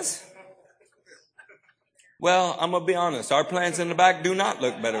that does. Well, I'm going to be honest. Our plants in the back do not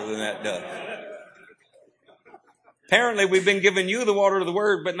look better than that does. Apparently, we've been giving you the water of the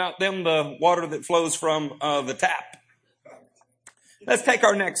word, but not them the water that flows from the tap. Let's take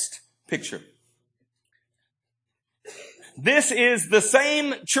our next picture. This is the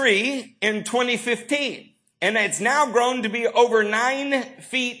same tree in 2015, and it's now grown to be over 9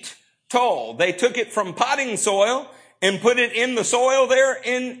 feet tall. They took it from potting soil and put it in the soil there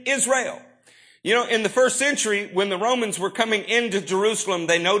in Israel. You know, in the first century, when the Romans were coming into Jerusalem,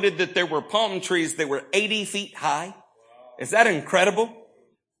 they noted that there were palm trees that were 80 feet high. Is that incredible?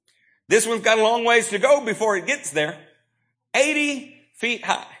 This one's got a long ways to go before it gets there. 80 feet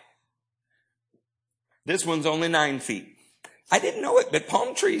high. This one's only 9 feet. I didn't know it, but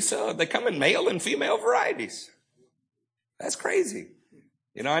palm trees, they come in male and female varieties. That's crazy.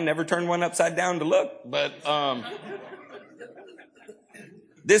 You know, I never turned one upside down to look, but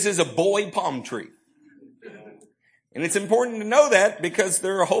this is a boy palm tree. And it's important to know that because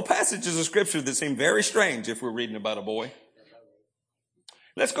there are whole passages of scripture that seem very strange if we're reading about a boy.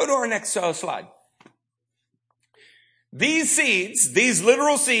 Let's go to our next slide. These seeds, these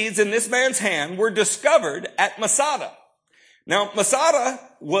literal seeds in this man's hand were discovered at Masada. Now, Masada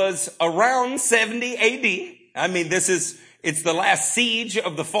was around 70 AD. I mean, it's the last siege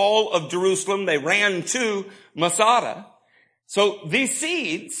of the fall of Jerusalem. They ran to Masada. So these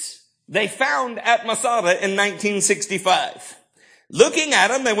seeds, they found at Masada in 1965. Looking at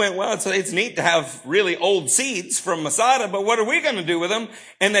them, they went, well, it's neat to have really old seeds from Masada, but what are we going to do with them?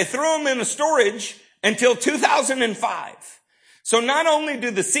 And they threw them in a storage until 2005. So not only do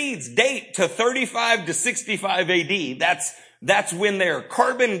the seeds date to 35 to 65 AD, that's when they're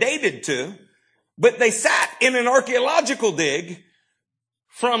carbon dated to, but they sat in an archaeological dig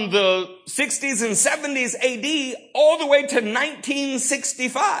from the 60s and 70s AD all the way to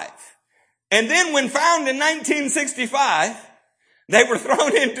 1965. And then when found in 1965, they were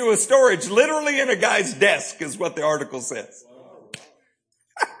thrown into a storage, literally in a guy's desk, is what the article says.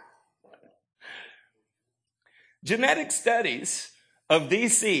 Genetic studies of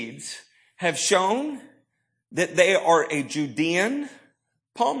these seeds have shown that they are a Judean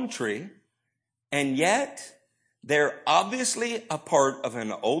palm tree, and yet they're obviously a part of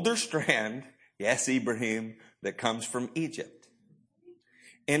an older strand, yes, Ibrahim, that comes from Egypt.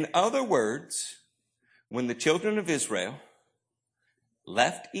 In other words, when the children of Israel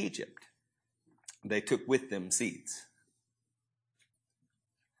left Egypt, they took with them seeds.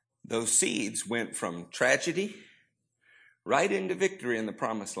 Those seeds went from tragedy right into victory in the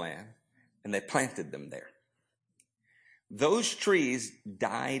promised land, and they planted them there. Those trees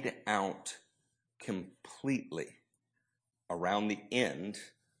died out completely around the end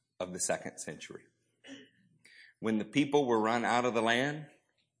of the 2nd century. When the people were run out of the land,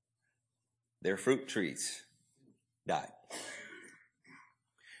 their fruit trees died.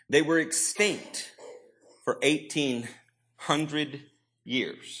 They were extinct for 1,800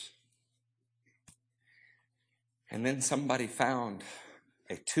 years. And then somebody found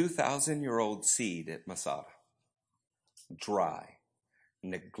a 2,000-year-old seed at Masada. Dry,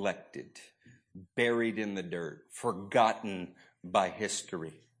 neglected, buried in the dirt, forgotten by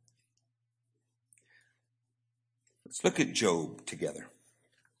history. Let's look at Job together.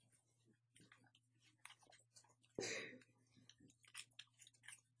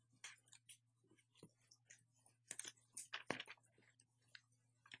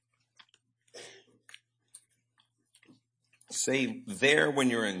 Say there when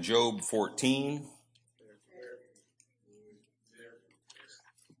you're in Job 14.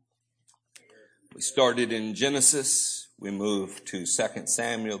 We started in Genesis. We moved to 2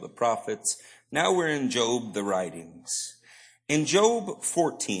 Samuel, the prophets. Now we're in Job, the writings. In Job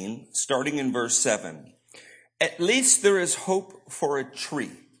 14, starting in verse 7, at least there is hope for a tree.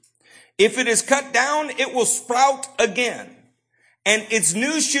 If it is cut down, it will sprout again, and its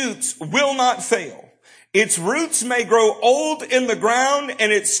new shoots will not fail. Its roots may grow old in the ground,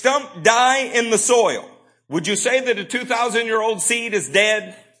 and its stump die in the soil. Would you say that a 2,000-year-old seed is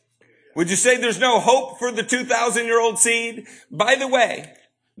dead? Would you say there's no hope for the 2,000-year-old seed? By the way,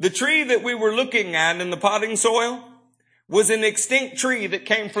 the tree that we were looking at in the potting soil was an extinct tree that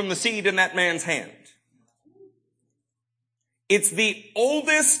came from the seed in that man's hand. It's the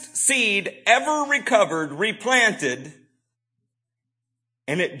oldest seed ever recovered, replanted,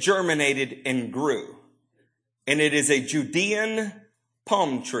 and it germinated and grew. And it is a Judean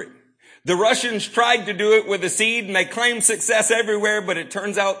palm tree. The Russians tried to do it with a seed and they claimed success everywhere, but it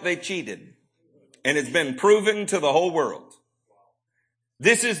turns out they cheated. And it's been proven to the whole world.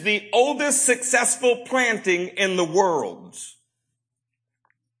 This is the oldest successful planting in the world.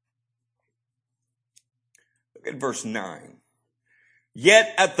 Look at verse 9.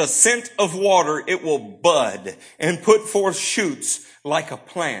 Yet at the scent of water it will bud and put forth shoots like a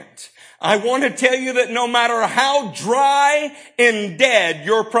plant. I want to tell you that no matter how dry and dead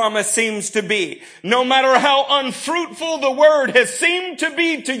your promise seems to be, no matter how unfruitful the word has seemed to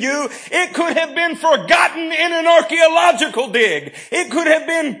be to you, it could have been forgotten in an archaeological dig. It could have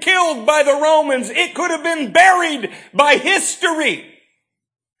been killed by the Romans. It could have been buried by history.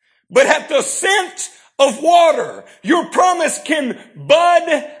 But at the scent of water, your promise can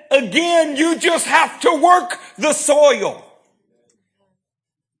bud again. You just have to work the soil.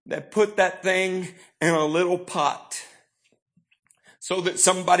 They put that thing in a little pot so that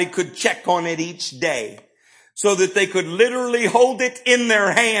somebody could check on it each day, so that they could literally hold it in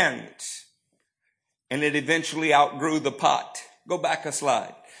their hand. And it eventually outgrew the pot. Go back a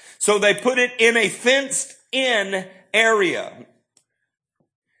slide. So they put it in a fenced-in area.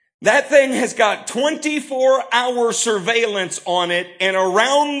 That thing has got 24-hour surveillance on it, and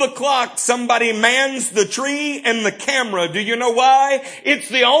around the clock somebody mans the tree and the camera. Do you know why? It's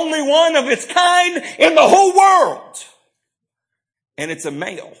the only one of its kind in the whole world. And it's a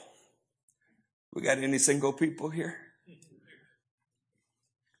male. We got any single people here?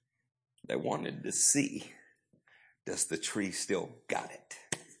 They wanted to see, does the tree still got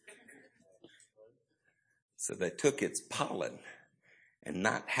it? So they took its pollen. And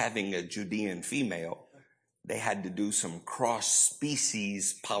not having a Judean female, they had to do some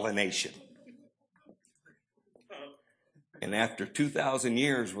cross-species pollination. And after 2,000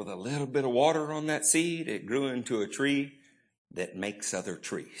 years with a little bit of water on that seed, it grew into a tree that makes other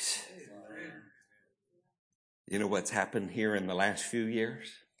trees. You know what's happened here in the last few years?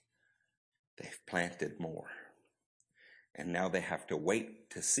 They've planted more. And now they have to wait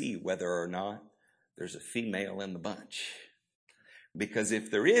to see whether or not there's a female in the bunch. Because if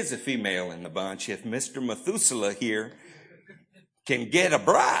there is a female in the bunch, if Mr. Methuselah here can get a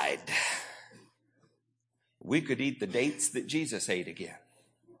bride, we could eat the dates that Jesus ate again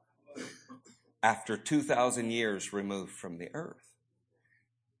after 2,000 years removed from the earth.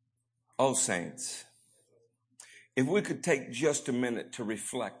 Oh, saints, if we could take just a minute to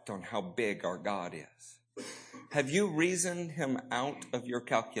reflect on how big our God is. Have you reasoned him out of your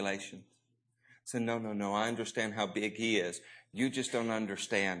calculations? Say, no, I understand how big he is. You just don't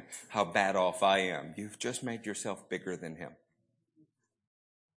understand how bad off I am. You've just made yourself bigger than him.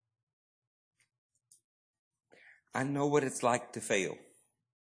 I know what it's like to fail.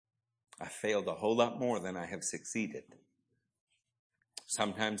 I failed a whole lot more than I have succeeded.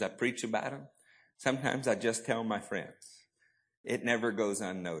 Sometimes I preach about them. Sometimes I just tell my friends. It never goes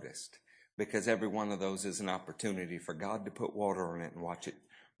unnoticed, because every one of those is an opportunity for God to put water on it and watch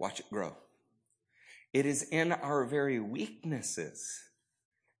it grow. It is in our very weaknesses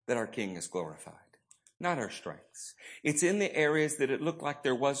that our King is glorified, not our strengths. It's in the areas that it looked like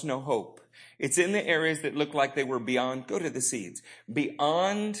there was no hope. It's in the areas that looked like they were beyond, go to the seeds,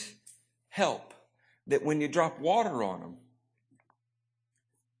 beyond help, that when you drop water on them,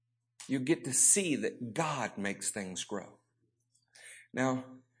 you get to see that God makes things grow. Now,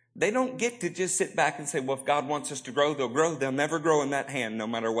 they don't get to just sit back and say, well, if God wants us to grow, they'll grow. They'll never grow in that hand, no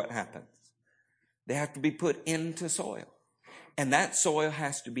matter what happens. They have to be put into soil. And that soil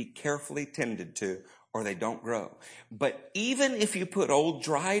has to be carefully tended to, or they don't grow. But even if you put old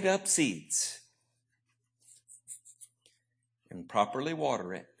dried up seeds and properly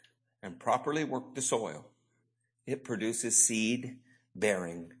water it and properly work the soil, it produces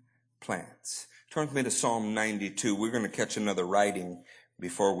seed-bearing plants. Turn with me to Psalm 92. We're going to catch another writing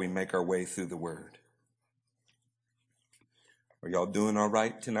before we make our way through the Word. Are y'all doing all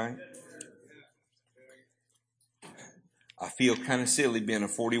right tonight? I feel kind of silly being a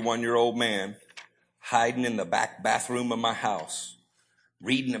 41-year-old man hiding in the back bathroom of my house,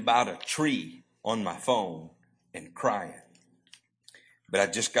 reading about a tree on my phone and crying. But I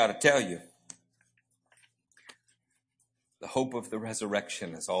just got to tell you, the hope of the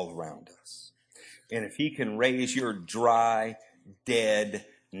resurrection is all around us. And if he can raise your dry, dead,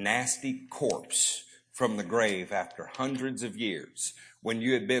 nasty corpse from the grave after hundreds of years, when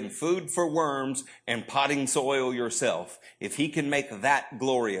you had been food for worms and potting soil yourself, if he can make that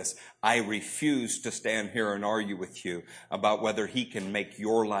glorious, I refuse to stand here and argue with you about whether he can make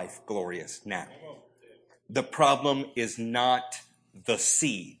your life glorious now. The problem is not the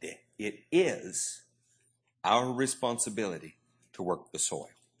seed. It is our responsibility to work the soil.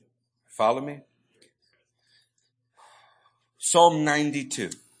 Follow me? Psalm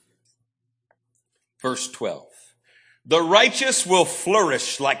 92, verse 12. The righteous will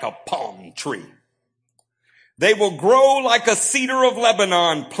flourish like a palm tree. They will grow like a cedar of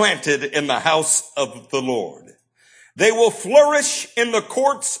Lebanon planted in the house of the Lord. They will flourish in the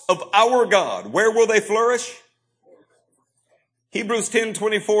courts of our God. Where will they flourish? Hebrews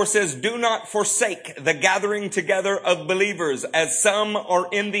 10:24 says, do not forsake the gathering together of believers, as some are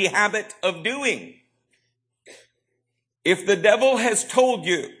in the habit of doing. If the devil has told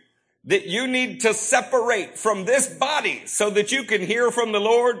you that you need to separate from this body so that you can hear from the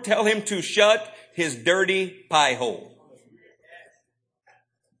Lord, tell him to shut his dirty pie hole.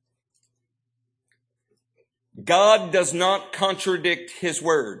 God does not contradict his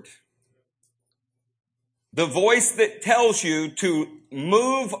word. The voice that tells you to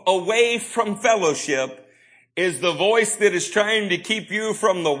move away from fellowship is the voice that is trying to keep you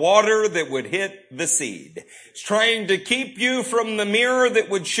from the water that would hit the seed. It's trying to keep you from the mirror that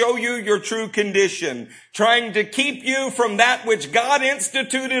would show you your true condition. Trying to keep you from that which God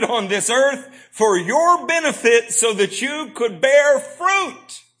instituted on this earth for your benefit so that you could bear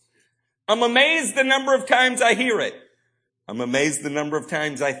fruit. I'm amazed the number of times I hear it. I'm amazed the number of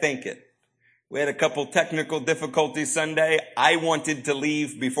times I think it. We had a couple technical difficulties Sunday. I wanted to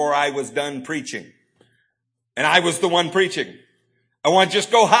leave before I was done preaching. And I was the one preaching. I want to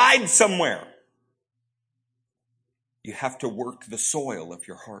just go hide somewhere. You have to work the soil of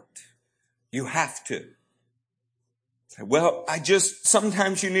your heart. You have to. Say, well,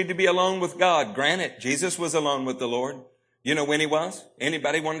 sometimes you need to be alone with God. Granted, Jesus was alone with the Lord. You know when he was?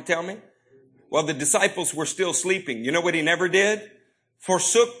 Anybody want to tell me? Well, the disciples were still sleeping. You know what he never did?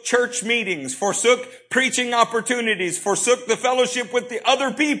 Forsook church meetings, forsook preaching opportunities, forsook the fellowship with the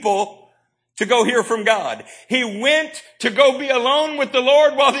other people to go hear from God. He went to go be alone with the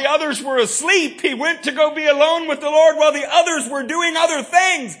Lord while the others were asleep. He went to go be alone with the Lord while the others were doing other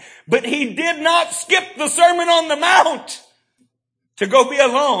things. But he did not skip the Sermon on the Mount to go be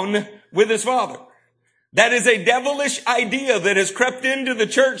alone with his Father. That is a devilish idea that has crept into the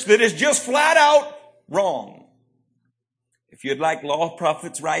church that is just flat out wrong. If you'd like Law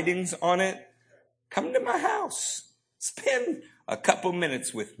Prophets writings on it, come to my house. Spend a couple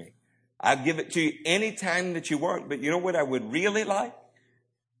minutes with me. I'll give it to you any time that you want. But you know what I would really like?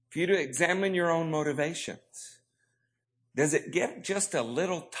 For you to examine your own motivations. Does it get just a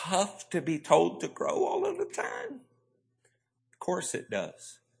little tough to be told to grow all of the time? Of course it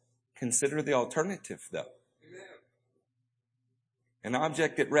does. Consider the alternative, though. An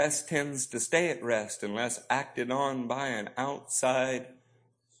object at rest tends to stay at rest unless acted on by an outside.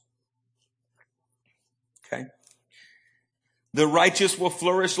 Okay? The righteous will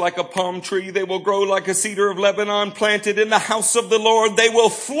flourish like a palm tree. They will grow like a cedar of Lebanon planted in the house of the Lord. They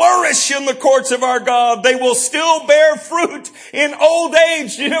will flourish in the courts of our God. They will still bear fruit in old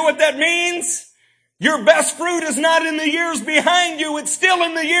age. Do you know what that means? Your best fruit is not in the years behind you. It's still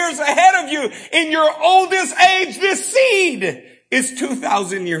in the years ahead of you. In your oldest age, this seed is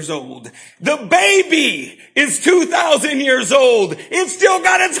 2,000 years old. The baby is 2,000 years old. It's still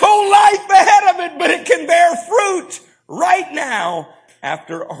got its whole life ahead of it, but it can bear fruit right now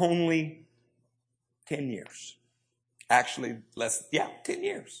after only 10 years. Actually, 10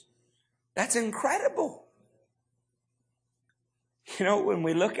 years. That's incredible. You know, when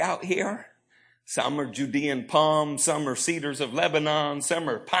we look out here, some are Judean palms, some are cedars of Lebanon, some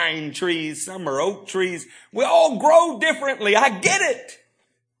are pine trees, some are oak trees. We all grow differently. I get it.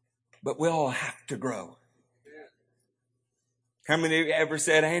 But we all have to grow. How many of you ever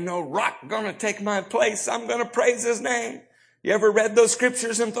said, ain't no rock going to take my place. I'm going to praise his name. You ever read those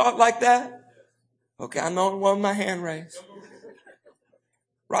scriptures and thought like that? Okay, I'm the only one with my hand raised.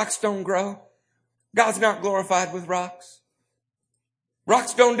 Rocks don't grow. God's not glorified with rocks.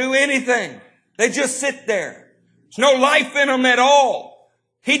 Rocks don't do anything. They just sit there. There's no life in them at all.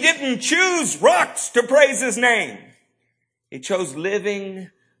 He didn't choose rocks to praise his name. He chose living,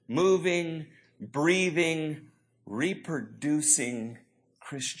 moving, breathing, reproducing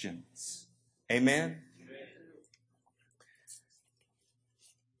Christians. Amen?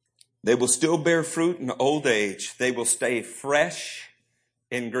 They will still bear fruit in old age. They will stay fresh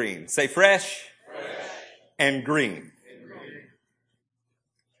and green. Say fresh, and green.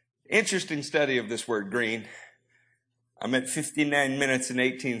 Interesting study of this word green. I'm at 59 minutes and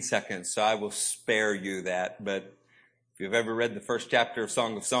 18 seconds, so I will spare you that. But if you've ever read the first chapter of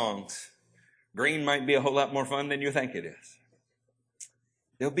Song of Songs, green might be a whole lot more fun than you think it is.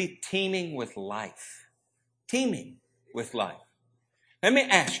 They'll be teeming with life. Teeming with life. Let me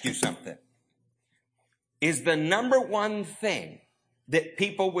ask you something. Is the number one thing that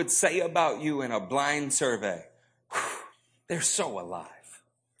people would say about you in a blind survey, they're so alive?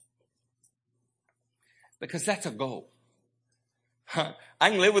 Because that's a goal. I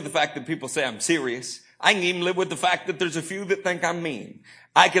can live with the fact that people say I'm serious. I can even live with the fact that there's a few that think I'm mean.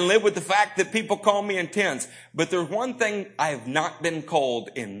 I can live with the fact that people call me intense. But there's one thing I have not been called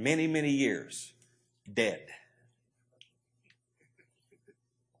in many, many years. Dead.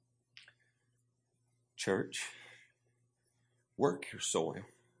 Church, work your soil.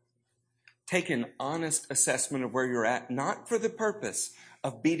 Take an honest assessment of where you're at, not for the purpose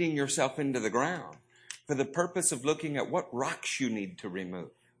of beating yourself into the ground, for the purpose of looking at what rocks you need to remove,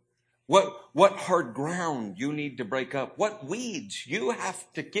 what hard ground you need to break up, what weeds you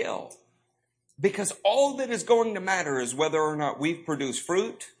have to kill. Because all that is going to matter is whether or not we've produced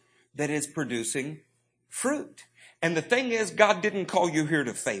fruit that is producing fruit. And the thing is, God didn't call you here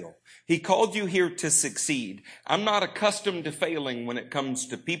to fail. He called you here to succeed. I'm not accustomed to failing when it comes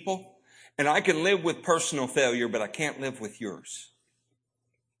to people. And I can live with personal failure, but I can't live with yours.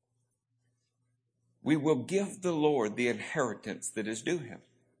 We will give the Lord the inheritance that is due him.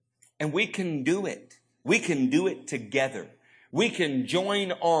 And we can do it. We can do it together. We can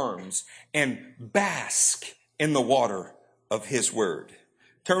join arms and bask in the water of his word.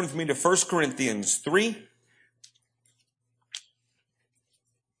 Turn with me to 1 Corinthians 3.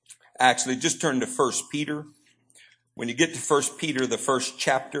 Actually, just turn to 1 Peter. When you get to 1 Peter, the first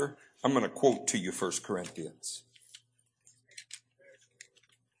chapter, I'm going to quote to you 1 Corinthians.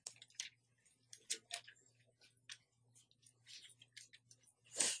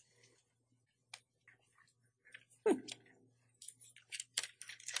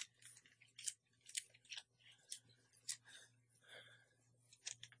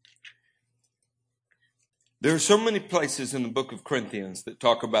 There are so many places in the book of Corinthians that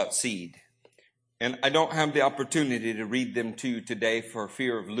talk about seed. And I don't have the opportunity to read them to you today for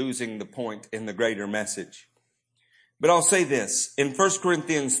fear of losing the point in the greater message. But I'll say this. In 1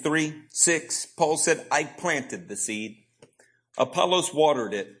 Corinthians 3:6, Paul said, I planted the seed. Apollos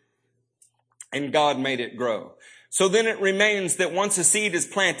watered it. And God made it grow. So then it remains that once a seed is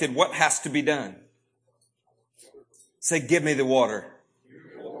planted, what has to be done? Say, give me the water.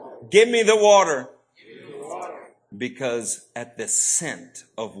 Give me the water. Because at the scent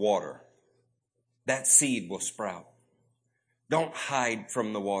of water, that seed will sprout. Don't hide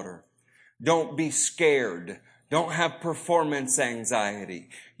from the water. Don't be scared. Don't have performance anxiety.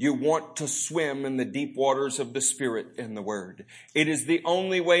 You want to swim in the deep waters of the Spirit in the Word. It is the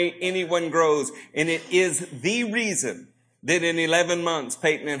only way anyone grows, and it is the reason that in 11 months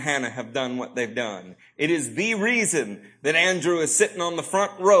Peyton and Hannah have done what they've done. It is the reason that Andrew is sitting on the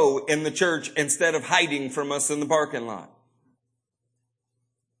front row in the church instead of hiding from us in the parking lot.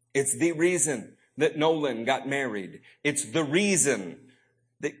 It's the reason that Nolan got married. It's the reason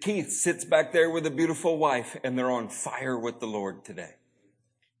that Keith sits back there with a beautiful wife and they're on fire with the Lord today.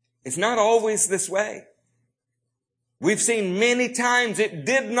 It's not always this way. We've seen many times it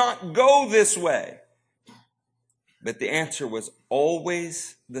did not go this way. But the answer was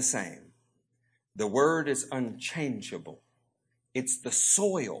always the same. The word is unchangeable. It's the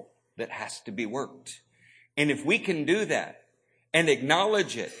soil that has to be worked. And if we can do that and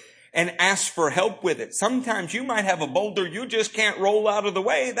acknowledge it and ask for help with it, sometimes you might have a boulder you just can't roll out of the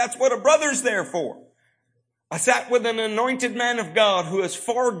way. That's what a brother's there for. I sat with an anointed man of God who is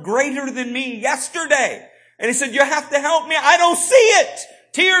far greater than me yesterday. And he said, you have to help me. I don't see it.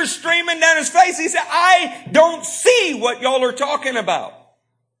 Tears streaming down his face. He said, I don't see what y'all are talking about.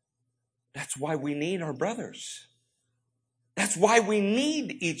 That's why we need our brothers. That's why we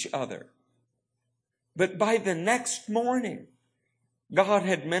need each other. But by the next morning, God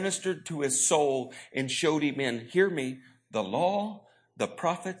had ministered to his soul and showed him in, hear me, the law, the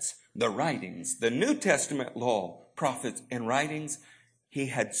prophets, the writings, the New Testament law, prophets, and writings He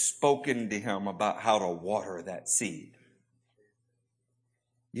had spoken to him about how to water that seed.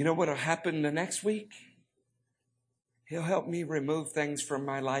 You know what will happen the next week? He'll help me remove things from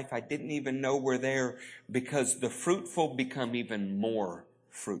my life I didn't even know were there, because the fruitful become even more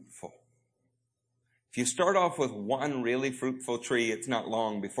fruitful. If you start off with one really fruitful tree, it's not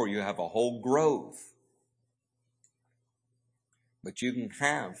long before you have a whole grove. But you can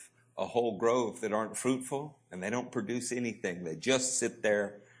have a whole grove that aren't fruitful and they don't produce anything. They just sit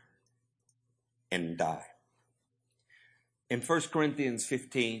there and die. In 1 Corinthians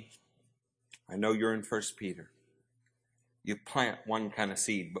 15, I know you're in 1 Peter. You plant one kind of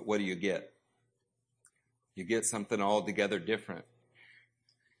seed, but what do you get? You get something altogether different.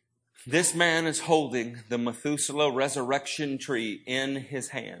 This man is holding the Methuselah resurrection tree in his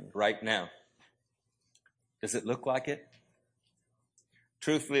hand right now. Does it look like it?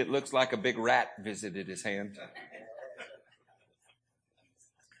 Truthfully, it looks like a big rat visited his hand. In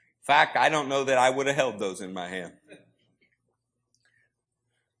fact, I don't know that I would have held those in my hand.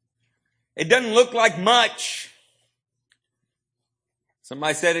 It doesn't look like much.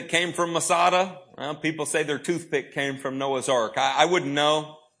 Somebody said it came from Masada. Well, people say their toothpick came from Noah's Ark. I wouldn't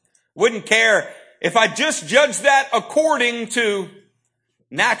know. Wouldn't care. If I just judged that according to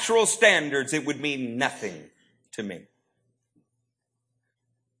natural standards, it would mean nothing to me.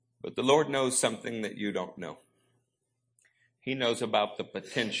 But the Lord knows something that you don't know. He knows about the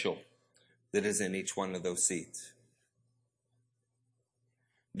potential that is in each one of those seeds.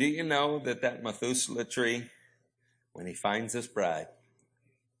 Do you know that Methuselah tree, when he finds his bride,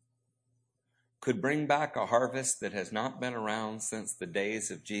 could bring back a harvest that has not been around since the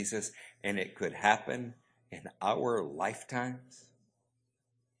days of Jesus, and it could happen in our lifetimes?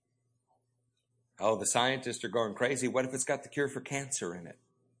 Oh, the scientists are going crazy. What if it's got the cure for cancer in it?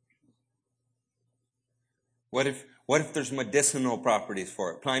 What if there's medicinal properties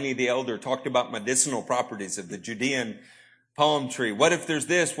for it? Pliny the Elder talked about medicinal properties of the Judean palm tree. What if there's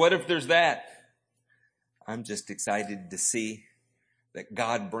this? What if there's that? I'm just excited to see that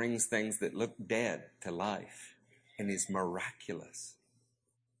God brings things that look dead to life, and He's miraculous.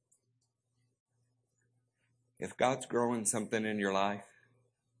 If God's growing something in your life,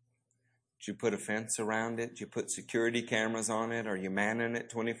 did you put a fence around it? Did you put security cameras on it? Are you manning it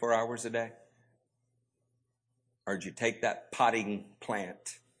 24 hours a day? Or did you take that potting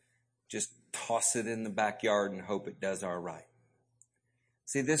plant, just toss it in the backyard and hope it does all right?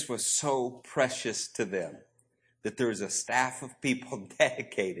 See, this was so precious to them that there was a staff of people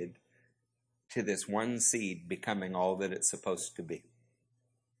dedicated to this one seed becoming all that it's supposed to be.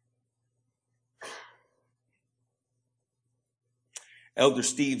 Elder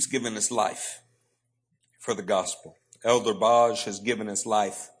Steve's given his life for the gospel. Elder Baj has given his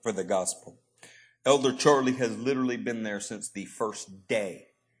life for the gospel. Elder Charlie has literally been there since the first day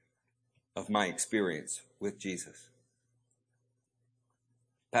of my experience with Jesus.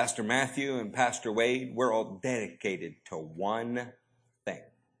 Pastor Matthew and Pastor Wade, we're all dedicated to one thing.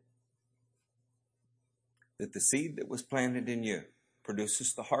 That the seed that was planted in you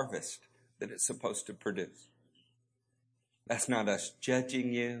produces the harvest that it's supposed to produce. That's not us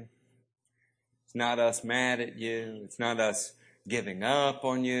judging you. It's not us mad at you. It's not us giving up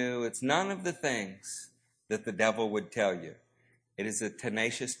on you. It's none of the things that the devil would tell you. It is a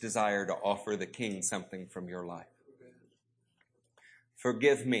tenacious desire to offer the King something from your life.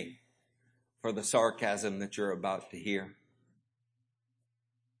 Forgive me for the sarcasm that you're about to hear.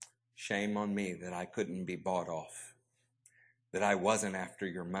 Shame on me that I couldn't be bought off, that I wasn't after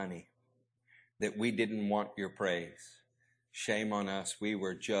your money, that we didn't want your praise. Shame on us. We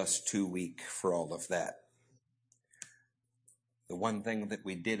were just too weak for all of that. The one thing that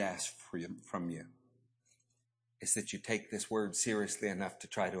we did ask from you is that you take this word seriously enough to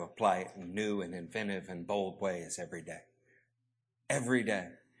try to apply it in new and inventive and bold ways every day. Every day.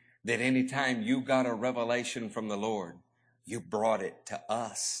 That anytime you got a revelation from the Lord, you brought it to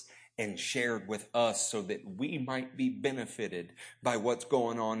us and shared with us so that we might be benefited by what's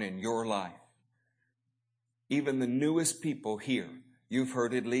going on in your life. Even the newest people here, you've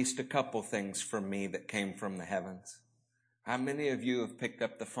heard at least a couple things from me that came from the heavens. How many of you have picked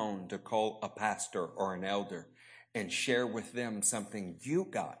up the phone to call a pastor or an elder and share with them something you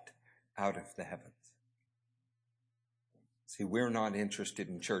got out of the heavens? See, we're not interested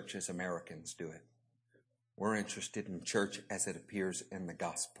in church as Americans do it. We're interested in church as it appears in the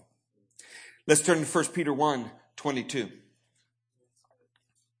gospel. Let's turn to 1 Peter 1:22.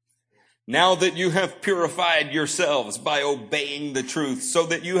 Now that you have purified yourselves by obeying the truth, so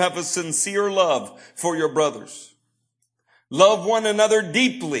that you have a sincere love for your brothers. Love one another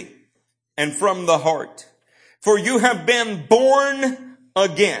deeply and from the heart. For you have been born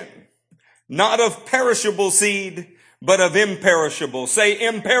again, not of perishable seed, but of imperishable. Say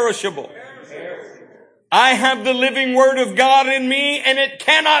imperishable. I have the living word of God in me, and it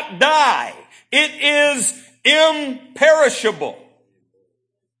cannot die. It is imperishable.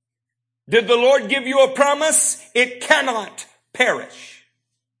 Did the Lord give you a promise? It cannot perish.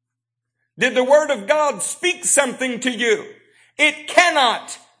 Did the word of God speak something to you? It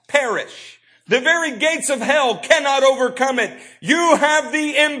cannot perish. The very gates of hell cannot overcome it. You have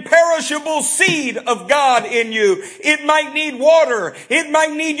the imperishable seed of God in you. It might need water. It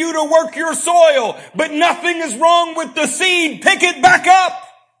might need you to work your soil, but nothing is wrong with the seed. Pick it back up.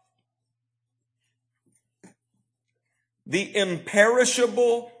 The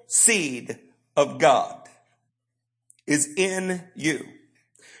imperishable seed of God is in you.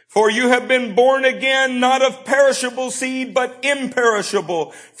 For you have been born again, not of perishable seed, but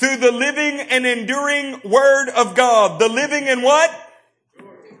imperishable, through the living and enduring word of God. The living and what?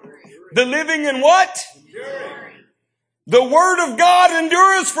 The living and what? The word of God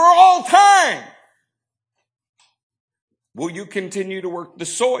endures for all time. Will you continue to work the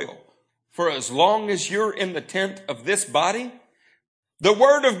soil for as long as you're in the tent of this body? The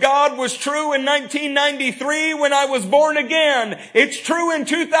word of God was true in 1993 when I was born again. It's true in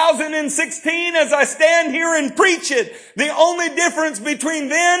 2016 as I stand here and preach it. The only difference between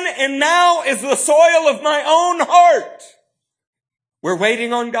then and now is the soil of my own heart. We're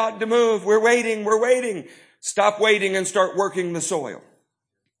waiting on God to move. We're waiting. Stop waiting and start working the soil.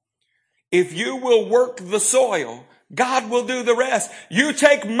 If you will work the soil, God will do the rest. You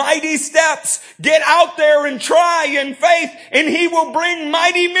take mighty steps. Get out there and try in faith, and He will bring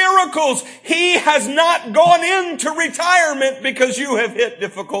mighty miracles. He has not gone into retirement because you have hit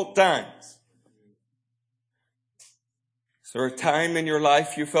difficult times. Is there a time in your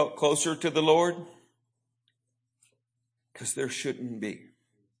life you felt closer to the Lord? Because there shouldn't be.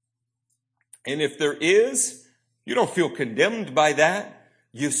 And if there is, you don't feel condemned by that.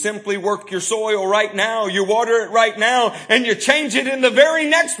 You simply work your soil right now, you water it right now, and you change it in the very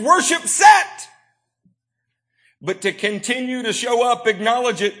next worship set. But to continue to show up,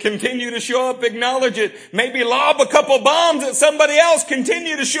 acknowledge it, continue to show up, acknowledge it, maybe lob a couple bombs at somebody else,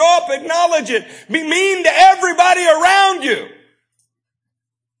 continue to show up, acknowledge it, be mean to everybody around you.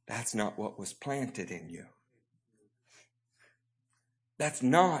 That's not what was planted in you. That's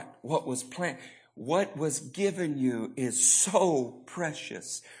not what was planted. What was given you is so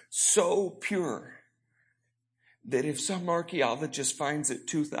precious, so pure, that if some archaeologist finds it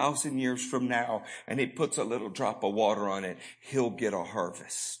 2,000 years from now and he puts a little drop of water on it, he'll get a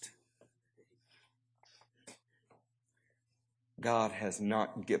harvest. God has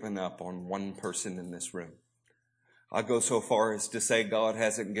not given up on one person in this room. I'll go so far as to say God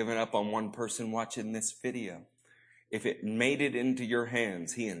hasn't given up on one person watching this video. If it made it into your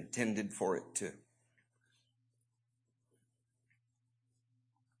hands, He intended for it to.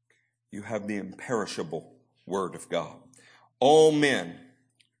 You have the imperishable word of God. All men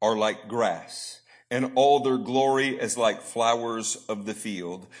are like grass, and all their glory is like flowers of the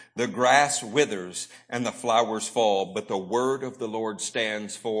field. The grass withers and the flowers fall, but the word of the Lord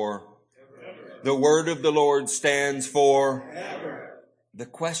stands for ever. The word of the Lord stands for ever. The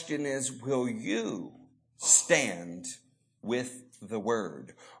question is, will you stand with the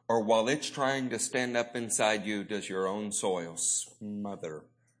word? Or while it's trying to stand up inside you, does your own soil smother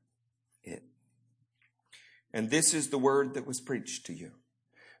it? And this is the word that was preached to you.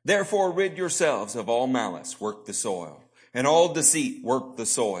 Therefore rid yourselves of all malice, work the soil, and all deceit, work the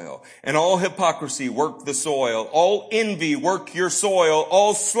soil, and all hypocrisy, work the soil, all envy, work your soil,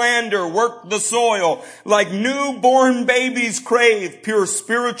 all slander, work the soil. Like newborn babies crave pure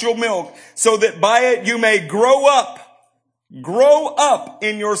spiritual milk, so that by it you may grow up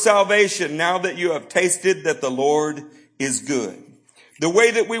in your salvation, now that you have tasted that the Lord is good. The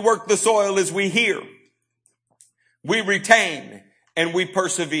way that we work the soil is we hear, we retain, and we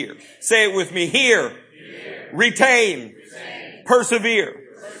persevere. Say it with me. Hear, retain, persevere.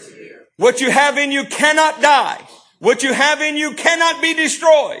 What you have in you cannot die. What you have in you cannot be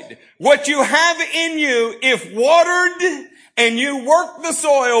destroyed. What you have in you, if watered and you work the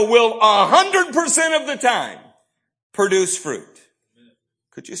soil, will 100% of the time produce fruit.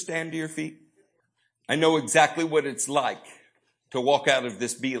 Could you stand to your feet? I know exactly what it's like to walk out of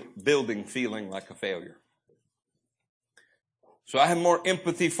this building feeling like a failure. So I have more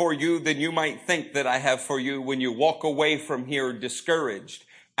empathy for you than you might think that I have for you when you walk away from here discouraged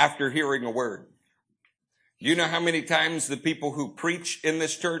after hearing a word. You know how many times the people who preach in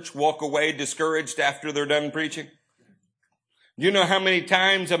this church walk away discouraged after they're done preaching? You know how many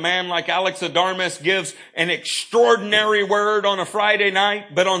times a man like Alex Adarmas gives an extraordinary word on a Friday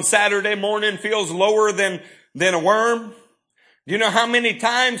night, but on Saturday morning feels lower than a worm? You know how many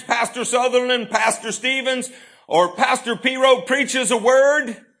times Pastor Sutherland, Pastor Stevens, or Pastor Piro preaches a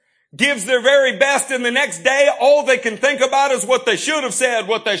word, gives their very best, and the next day all they can think about is what they should have said,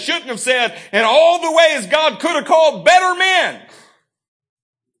 what they shouldn't have said, and all the ways God could have called better men.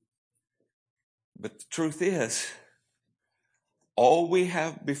 But the truth is, all we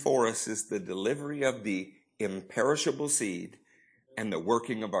have before us is the delivery of the imperishable seed and the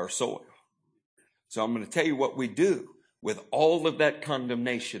working of our soil. So I'm going to tell you what we do with all of that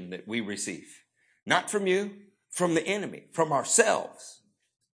condemnation that we receive. Not from you, from the enemy, from ourselves.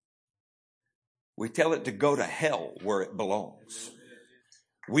 We tell it to go to hell where it belongs.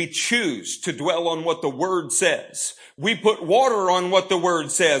 We choose to dwell on what the Word says. We put water on what the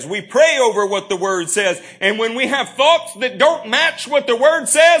Word says. We pray over what the Word says. And when we have thoughts that don't match what the Word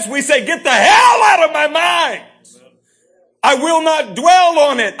says, we say, get the hell out of my mind. I will not dwell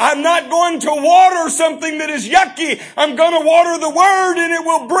on it. I'm not going to water something that is yucky. I'm going to water the Word, and it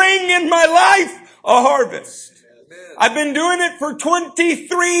will bring in my life a harvest. I've been doing it for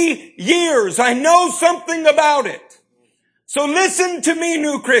 23 years. I know something about it. So listen to me,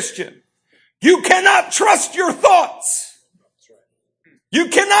 new Christian. You cannot trust your thoughts. You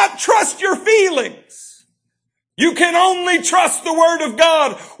cannot trust your feelings. You can only trust the Word of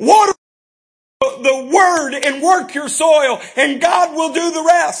God. Water the Word and work your soil, and God will do the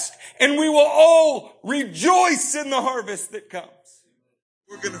rest. And we will all rejoice in the harvest that comes.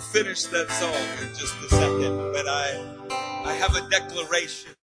 We're going to finish that song in just a second, but I have a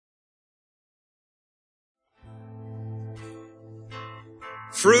declaration.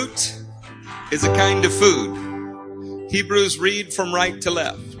 Fruit is a kind of food. Hebrews read from right to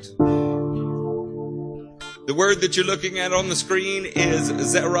left. The word that you're looking at on the screen is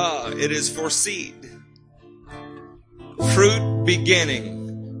zerah. It is for seed. Fruit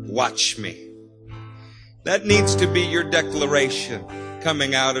beginning, watch me. That needs to be your declaration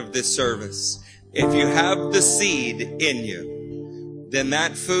coming out of this service. If you have the seed in you, then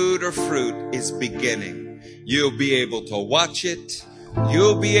that food or fruit is beginning. You'll be able to watch it.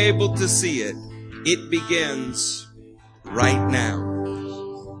 You'll be able to see it. It begins right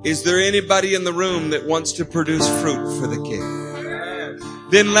now. Is there anybody in the room that wants to produce fruit for the King?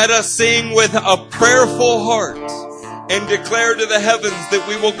 Then let us sing with a prayerful heart and declare to the heavens that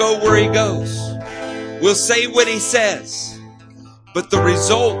we will go where He goes. We'll say what He says, but the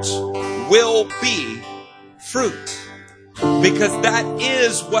result will be fruit, because that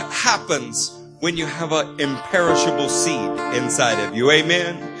is what happens when you have an imperishable seed inside of you.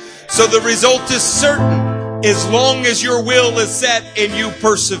 Amen. So the result is certain as long as your will is set and you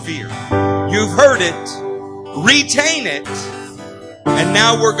persevere. You've heard it, retain it, and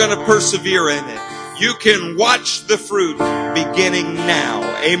now we're going to persevere in it. You can watch the fruit beginning now.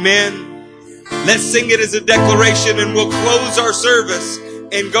 Amen. Let's sing it as a declaration, and we'll close our service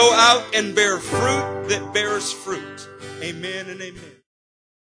and go out and bear fruit that bears fruit. Amen and amen.